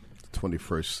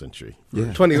 21st century. Yeah.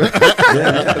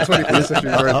 21st century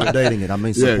version. Updating it. I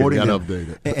mean, supporting you them.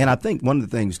 update it. And I think one of the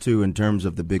things, too, in terms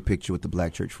of the big picture with the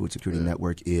Black Church Food Security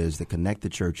Network is to connect the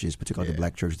churches, particularly the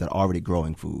black churches that are already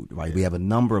growing food, right? Yeah. We have a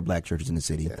number of black churches in the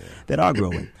city that are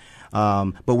growing.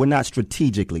 But we're not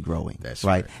strategically growing. That's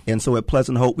right. And so at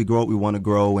Pleasant Hope, we grow what we want to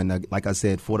grow. And like I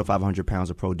said, 400 to 500 pounds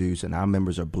of produce. And our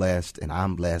members are blessed. And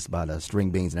I'm blessed by the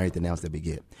string beans and everything else that we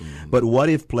get. But what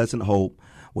if Pleasant Hope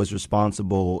was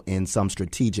responsible in some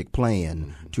strategic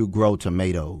plan to grow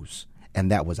tomatoes? And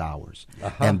that was ours.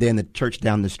 And then the church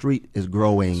down the street is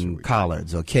growing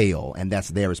collards or kale, and that's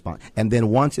their response. And then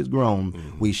once it's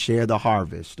grown, we share the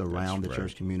harvest around the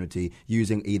church community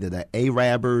using either the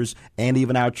Arabers and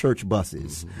even our church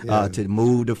buses to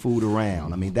move the food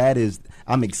around. I mean,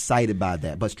 I'm excited by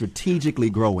that. But strategically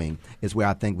growing is where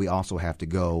I think we also have to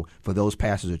go for those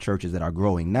pastors or churches that are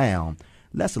growing now.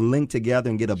 Let's link together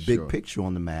and get a big picture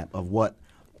on the map of what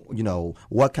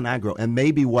can I grow? And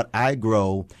maybe what I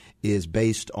grow is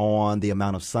based on the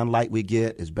amount of sunlight we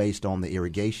get, is based on the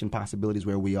irrigation possibilities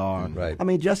where we are. Right. I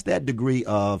mean, just that degree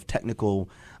of technical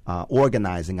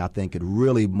organizing, I think, could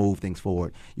really move things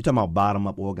forward. You're talking about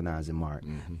bottom-up organizing, Mark.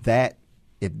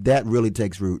 If that really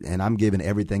takes root, and I'm giving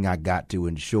everything I got to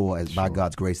ensure, by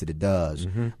God's grace, that it does,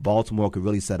 Baltimore could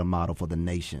really set a model for the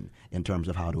nation in terms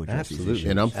of how to address these issues.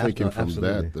 And I'm thinking from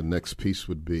that, the next piece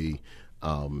would be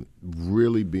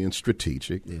really being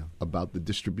strategic about the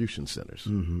distribution centers,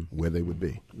 where they would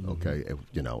be. Okay,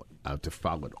 to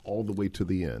follow it all the way to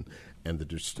the end, and the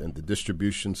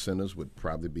distribution centers would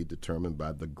probably be determined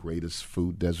by the greatest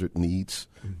food desert needs,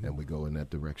 and we go in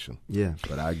that direction. Yeah,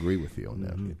 but I agree with you on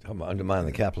that. I'm undermining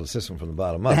the capitalist system from the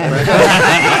bottom up.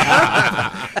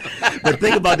 But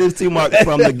think about this too, Mark,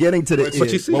 from the beginning to the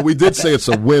end. Well, we did say it's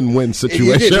a win-win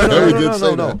situation.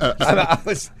 No. I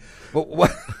was. But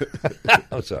what,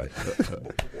 I'm sorry.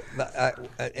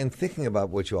 In thinking about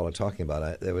what you all are talking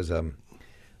about, there was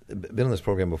been on this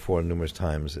program before numerous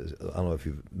times. I don't know if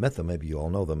you've met them. Maybe you all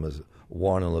know them as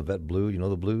Warren and Levette Blue. You know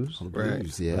the Blues? The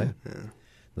Blues, yeah. Right?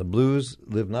 The Blues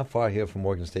live not far here from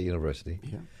Morgan State University,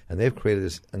 and they've created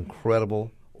this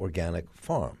incredible organic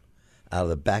farm out of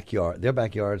the backyard, their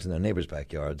backyards and their neighbors'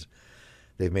 backyards.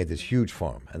 They've made this huge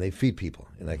farm, and they feed people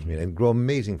in that community and grow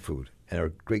amazing food and are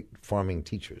great farming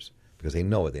teachers because they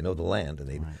know it. They know the land, and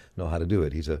they know how to do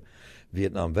it. He's a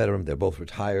Vietnam veteran. They're both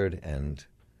retired, and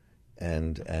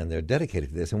they're dedicated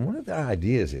to this. And one of their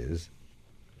ideas is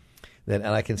that, and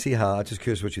I can see how, I'm just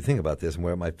curious what you think about this and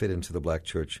where it might fit into the Black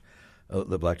Church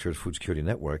Food Security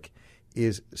Network,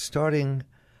 is starting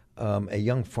a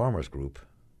young farmers group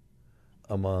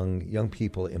among young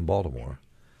people in Baltimore,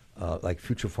 like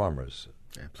future farmers,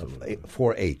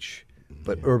 4-H,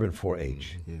 but urban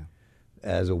 4-H,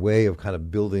 as a way of kind of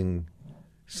building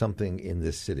something in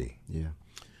this city. Yeah.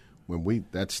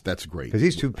 That's great. Because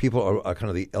these two people are kind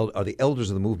of the elders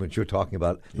of the movement you're talking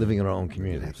about, living in our own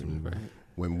community. Absolutely. Right.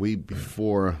 When we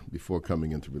before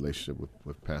coming into relationship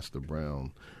with Pastor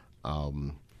Brown,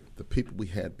 the people we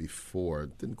had before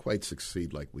didn't quite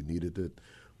succeed like we needed it,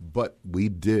 but we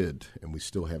did, and we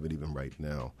still have it even right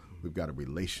now. We've got a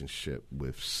relationship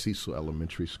with Cecil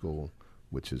Elementary School,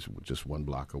 which is just one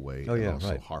block away, and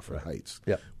also Harford Heights,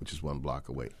 which is one block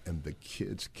away. And the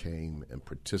kids came and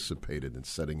participated in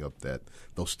setting up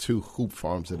those two hoop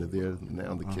farms that are there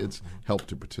now. The kids helped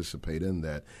to participate in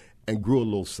that and grew a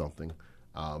little something.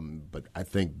 But I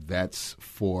think that's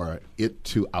for it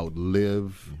to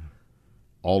outlive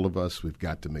all of us. We've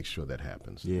got to make sure that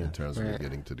happens in terms of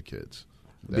getting to the kids.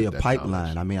 Be a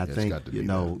pipeline. I mean, I think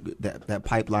that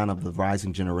pipeline of the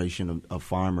rising generation of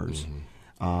farmers.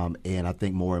 And I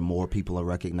think more and more people are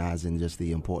recognizing just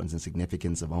the importance and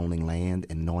significance of owning land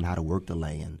and knowing how to work the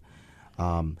land.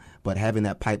 But having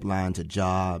that pipeline to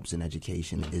jobs and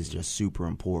education is just super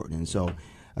important. And so,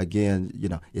 again,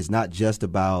 it's not just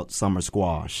about summer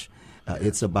squash.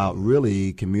 It's about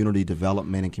really community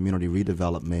development and community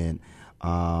redevelopment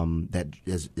that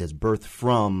is birthed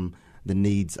from the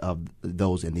needs of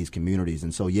those in these communities.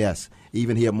 And so, yes,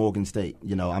 even here at Morgan State,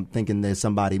 I'm thinking there's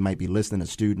somebody might be listening, a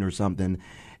student or something,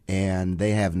 and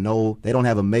they don't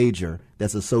have a major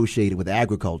that's associated with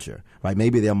agriculture, right?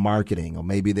 Maybe they're marketing or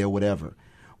maybe they're whatever.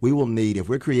 We will need, if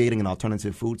we're creating an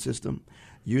alternative food system,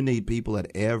 you need people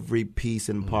at every piece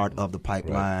and part of the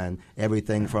pipeline,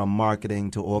 everything from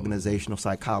marketing to organizational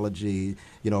psychology,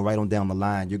 right on down the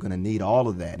line. You're going to need all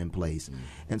of that in place.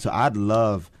 And so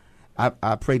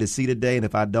I pray to see the day, and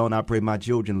if I don't, I pray my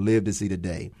children live to see the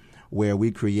day where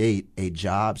we create a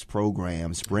jobs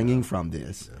program springing from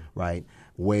this, right,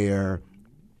 where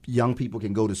young people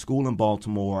can go to school in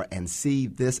Baltimore and see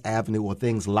this avenue or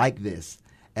things like this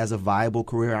as a viable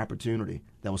career opportunity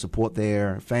that will support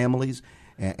their families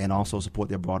and also support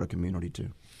their broader community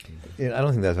too. I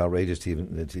don't think that's outrageous to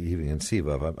even conceive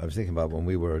of. I was thinking about when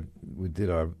we did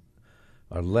our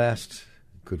last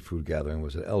Good Food Gathering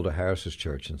was at Elder Harris's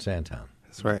church in Sandtown.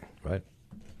 That's right. Right?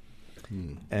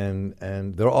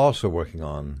 And they're also working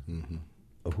on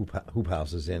hoop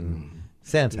houses in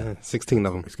Sandtown. 16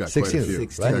 of them. It's got 16, quite a few.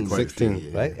 16, Quite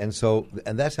 16, right? And so,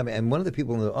 and that's how. And one of the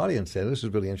people in the audience said, "This is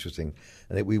really interesting,"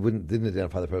 and that we didn't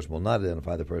identify the person. Will not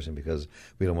identify the person because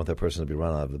we don't want that person to be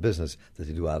run out of the business that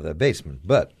they do out of their basement.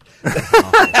 But,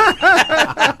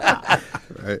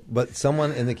 but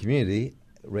someone in the community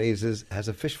has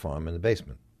a fish farm in the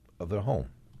basement of their home,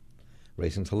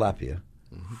 raising tilapia.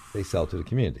 They sell to the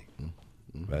community,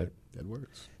 right? That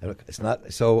works. And it's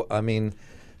not so. I mean,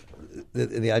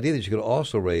 the idea that you could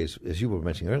also raise, as you were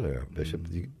mentioning earlier, Bishop,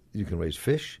 you can raise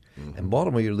fish. In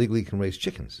Baltimore, you legally can raise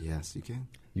chickens. Yes, you can.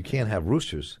 You can't have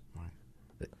roosters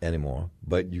anymore,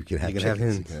 but you can have chickens. Have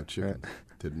hens. You can have chickens.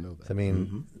 Didn't know that. I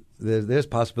mean, there's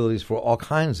possibilities for all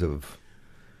kinds of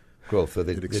growth. So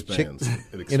it expands.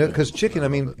 Because chicken, I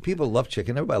mean, people love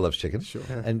chicken. Everybody loves chicken. Sure.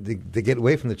 And they get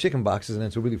away from the chicken boxes, and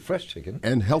it's a really fresh chicken.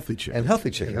 And healthy chicken. And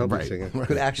healthy chicken. Chicken.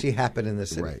 Could actually happen in the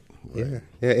city. Right. Yeah,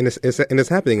 and it's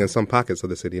happening in some pockets of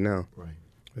the city now. Right.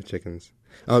 With chickens.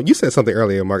 You said something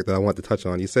earlier, Mark, that I want to touch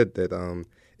on. You said that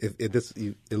if this,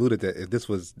 you alluded that if this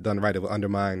was done right, it would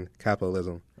undermine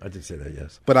capitalism. I did say that,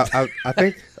 yes. But I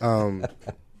think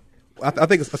I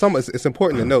think it's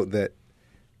important to note that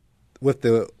with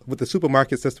the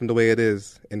supermarket system the way it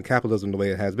is and capitalism the way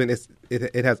it has been,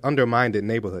 it has undermined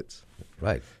neighborhoods.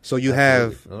 Right. So you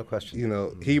Absolutely. have No question.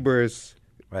 Heber's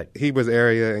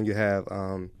area, and you have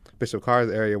Bishop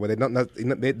Carr's area where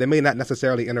they may not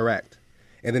necessarily interact.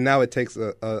 And then now it takes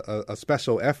a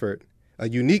special effort, a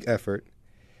unique effort,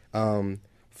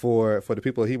 for the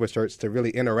people of Heber's church to really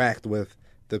interact with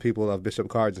the people of Bishop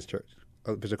Carter's church.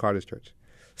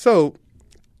 So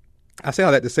I say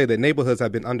all that to say that neighborhoods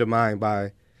have been undermined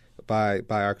by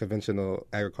our conventional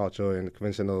agriculture and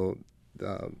conventional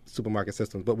supermarket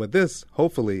systems. But with this,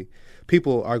 hopefully,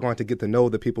 people are going to get to know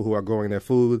the people who are growing their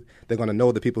food. They're going to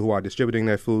know the people who are distributing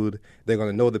their food. They're going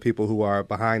to know the people who are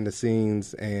behind the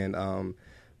scenes and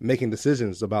making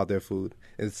decisions about their food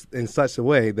in such a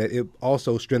way that it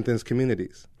also strengthens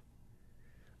communities.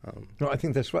 No, I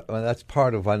think that's right. I mean, that's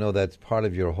part of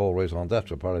your whole raison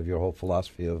d'etre, part of your whole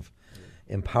philosophy of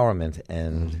empowerment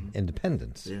and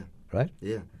independence. Yeah. Right?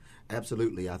 Yeah,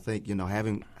 absolutely. I think,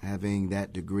 having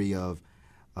that degree of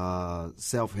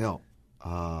self-help,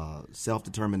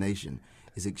 self-determination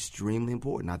is extremely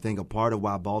important. I think a part of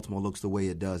why Baltimore looks the way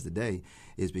it does today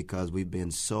is because we've been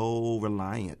so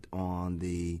reliant on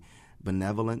the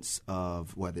benevolence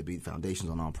of whether it be foundations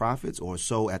or nonprofits or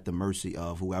so at the mercy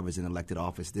of whoever's in elected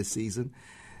office this season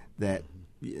that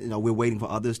we're waiting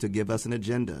for others to give us an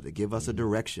agenda, to give us a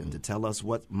direction, to tell us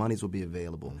what monies will be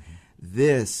available.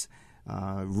 This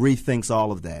rethinks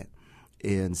all of that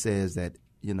and says that,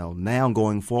 now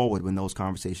going forward when those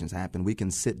conversations happen, we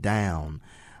can sit down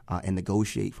and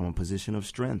negotiate from a position of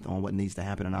strength on what needs to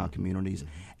happen in our communities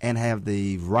and have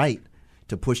the right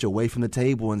to push away from the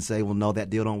table and say, well, no, that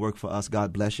deal don't work for us.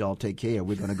 God bless y'all. Take care.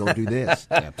 We're going to go do this.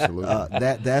 Absolutely.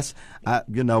 That's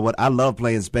you know what? I love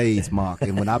playing spades, Mark.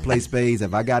 And when I play spades,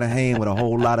 if I got a hand with a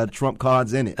whole lot of trump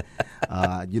cards in it,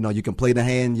 you can play the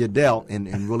hand you're dealt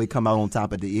and really come out on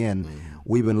top at the end.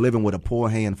 We've been living with a poor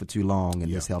hand for too long,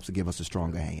 and this helps to give us a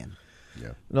stronger hand.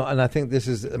 Yeah. No, and I think this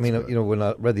is, when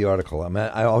I read the article,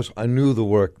 I knew the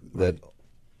work that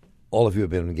all of you have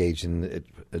been engaged in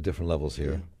at different levels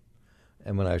here. Yeah.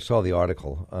 And when I saw the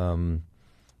article,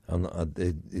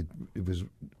 it was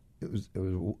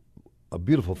a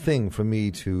beautiful thing for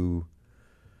me to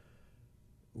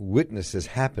witness this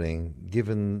happening,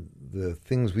 given the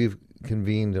things we've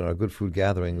convened in our Good Food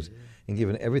gatherings, and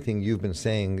given everything you've been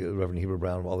saying, Reverend Heber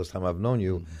Brown, all this time I've known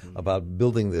you, about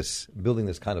building this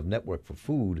kind of network for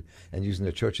food and using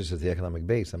the churches as the economic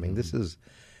base. I mean, this is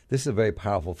a very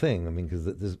powerful thing. I mean, because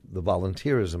the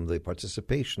volunteerism, the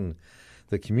participation,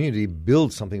 the community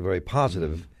builds something very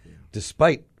positive,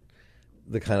 despite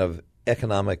the kind of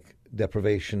economic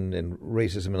deprivation and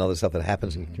racism and other stuff that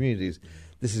happens in communities.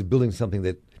 This is building something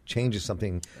that changes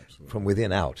something from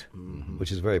within out,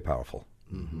 which is very powerful.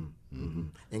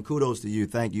 And kudos to you.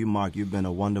 Thank you, Mark. You've been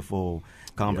a wonderful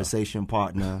conversation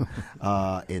partner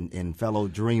and fellow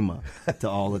dreamer to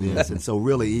all of this. And so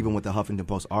really, even with the Huffington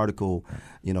Post article,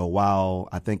 while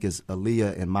I think it's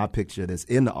Aaliyah in my picture that's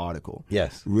in the article,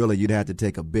 yes, really you'd have to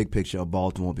take a big picture of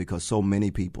Baltimore because so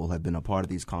many people have been a part of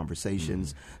these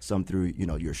conversations, some through,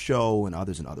 your show and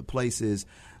others in other places.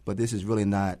 But this is really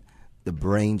not the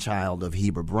brainchild of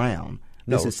Heber Brown.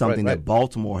 This is something that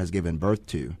Baltimore has given birth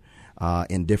to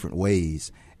in different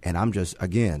ways. And I'm just,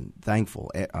 again,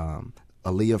 thankful.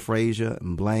 Aaliyah Frazier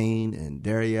and Blaine and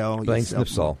Darielle. Blaine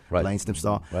Snipsall, right. Blaine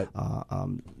Snipsall. Right.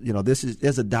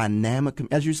 There's a dynamic,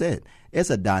 as you said,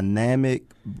 it's a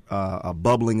dynamic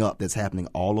bubbling up that's happening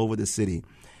all over the city.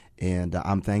 And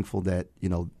I'm thankful that,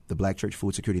 the Black Church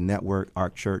Food Security Network,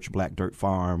 Ark Church, Black Dirt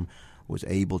Farm, was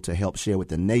able to help share with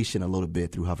the nation a little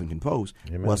bit through Huffington Post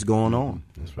what's going on.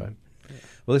 That's right.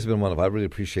 Well, this has been wonderful. I really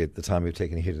appreciate the time you've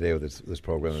taken here today with this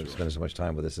program and spending so much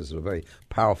time with us. This is a very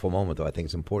powerful moment, though. I think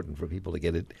it's important for people to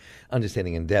get it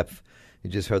understanding in depth. You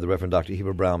just heard the Reverend Dr.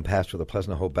 Heber Brown, pastor of the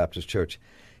Pleasant Hope Baptist Church,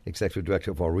 executive director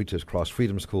of our Ritas Cross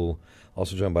Freedom School,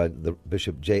 also joined by the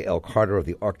Bishop J.L. Carter of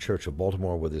the Ark Church of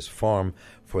Baltimore, where this farm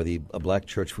for the Black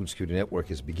Church Food Security Network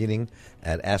is beginning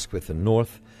at Asquith and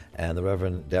North, and the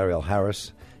Reverend Darielle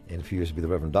Harris, in a few years to be the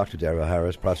Reverend Dr. Darielle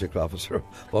Harris, Project Officer of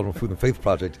Baltimore Food and Faith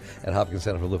Project at Hopkins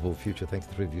Center for Livable Future. Thanks to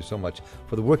the three of you so much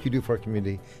for the work you do for our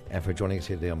community and for joining us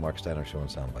here today on Mark Steiner Show and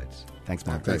Soundbites. Thanks,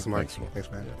 Mark. Thanks, Mark. Thanks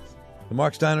for having us. The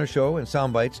Mark Steiner Show and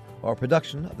Soundbites are a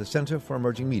production of the Center for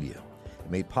Emerging Media,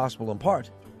 made possible in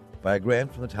part by a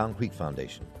grant from the Town Creek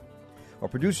Foundation. Our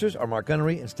producers are Mark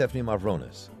Gunnery and Stephanie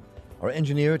Mavronis. Our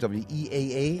engineer at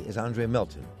WEAA is Andre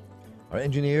Melton. Our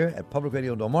engineer at Public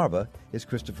Radio Delmarva is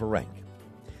Christopher Rank.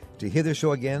 To hear this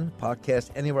show again,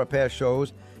 podcast any of our past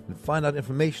shows, and find out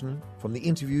information from the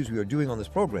interviews we are doing on this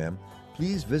program,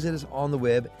 please visit us on the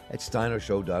web at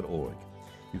steinershow.org.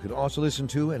 You can also listen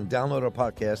to and download our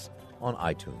podcasts on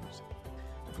iTunes.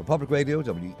 For Public Radio,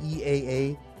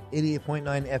 WEAA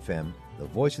 88.9 FM, the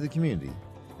voice of the community,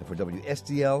 And for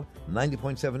WSDL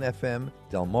 90.7 FM,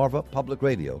 Delmarva Public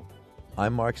Radio,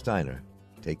 I'm Mark Steiner.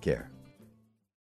 Take care.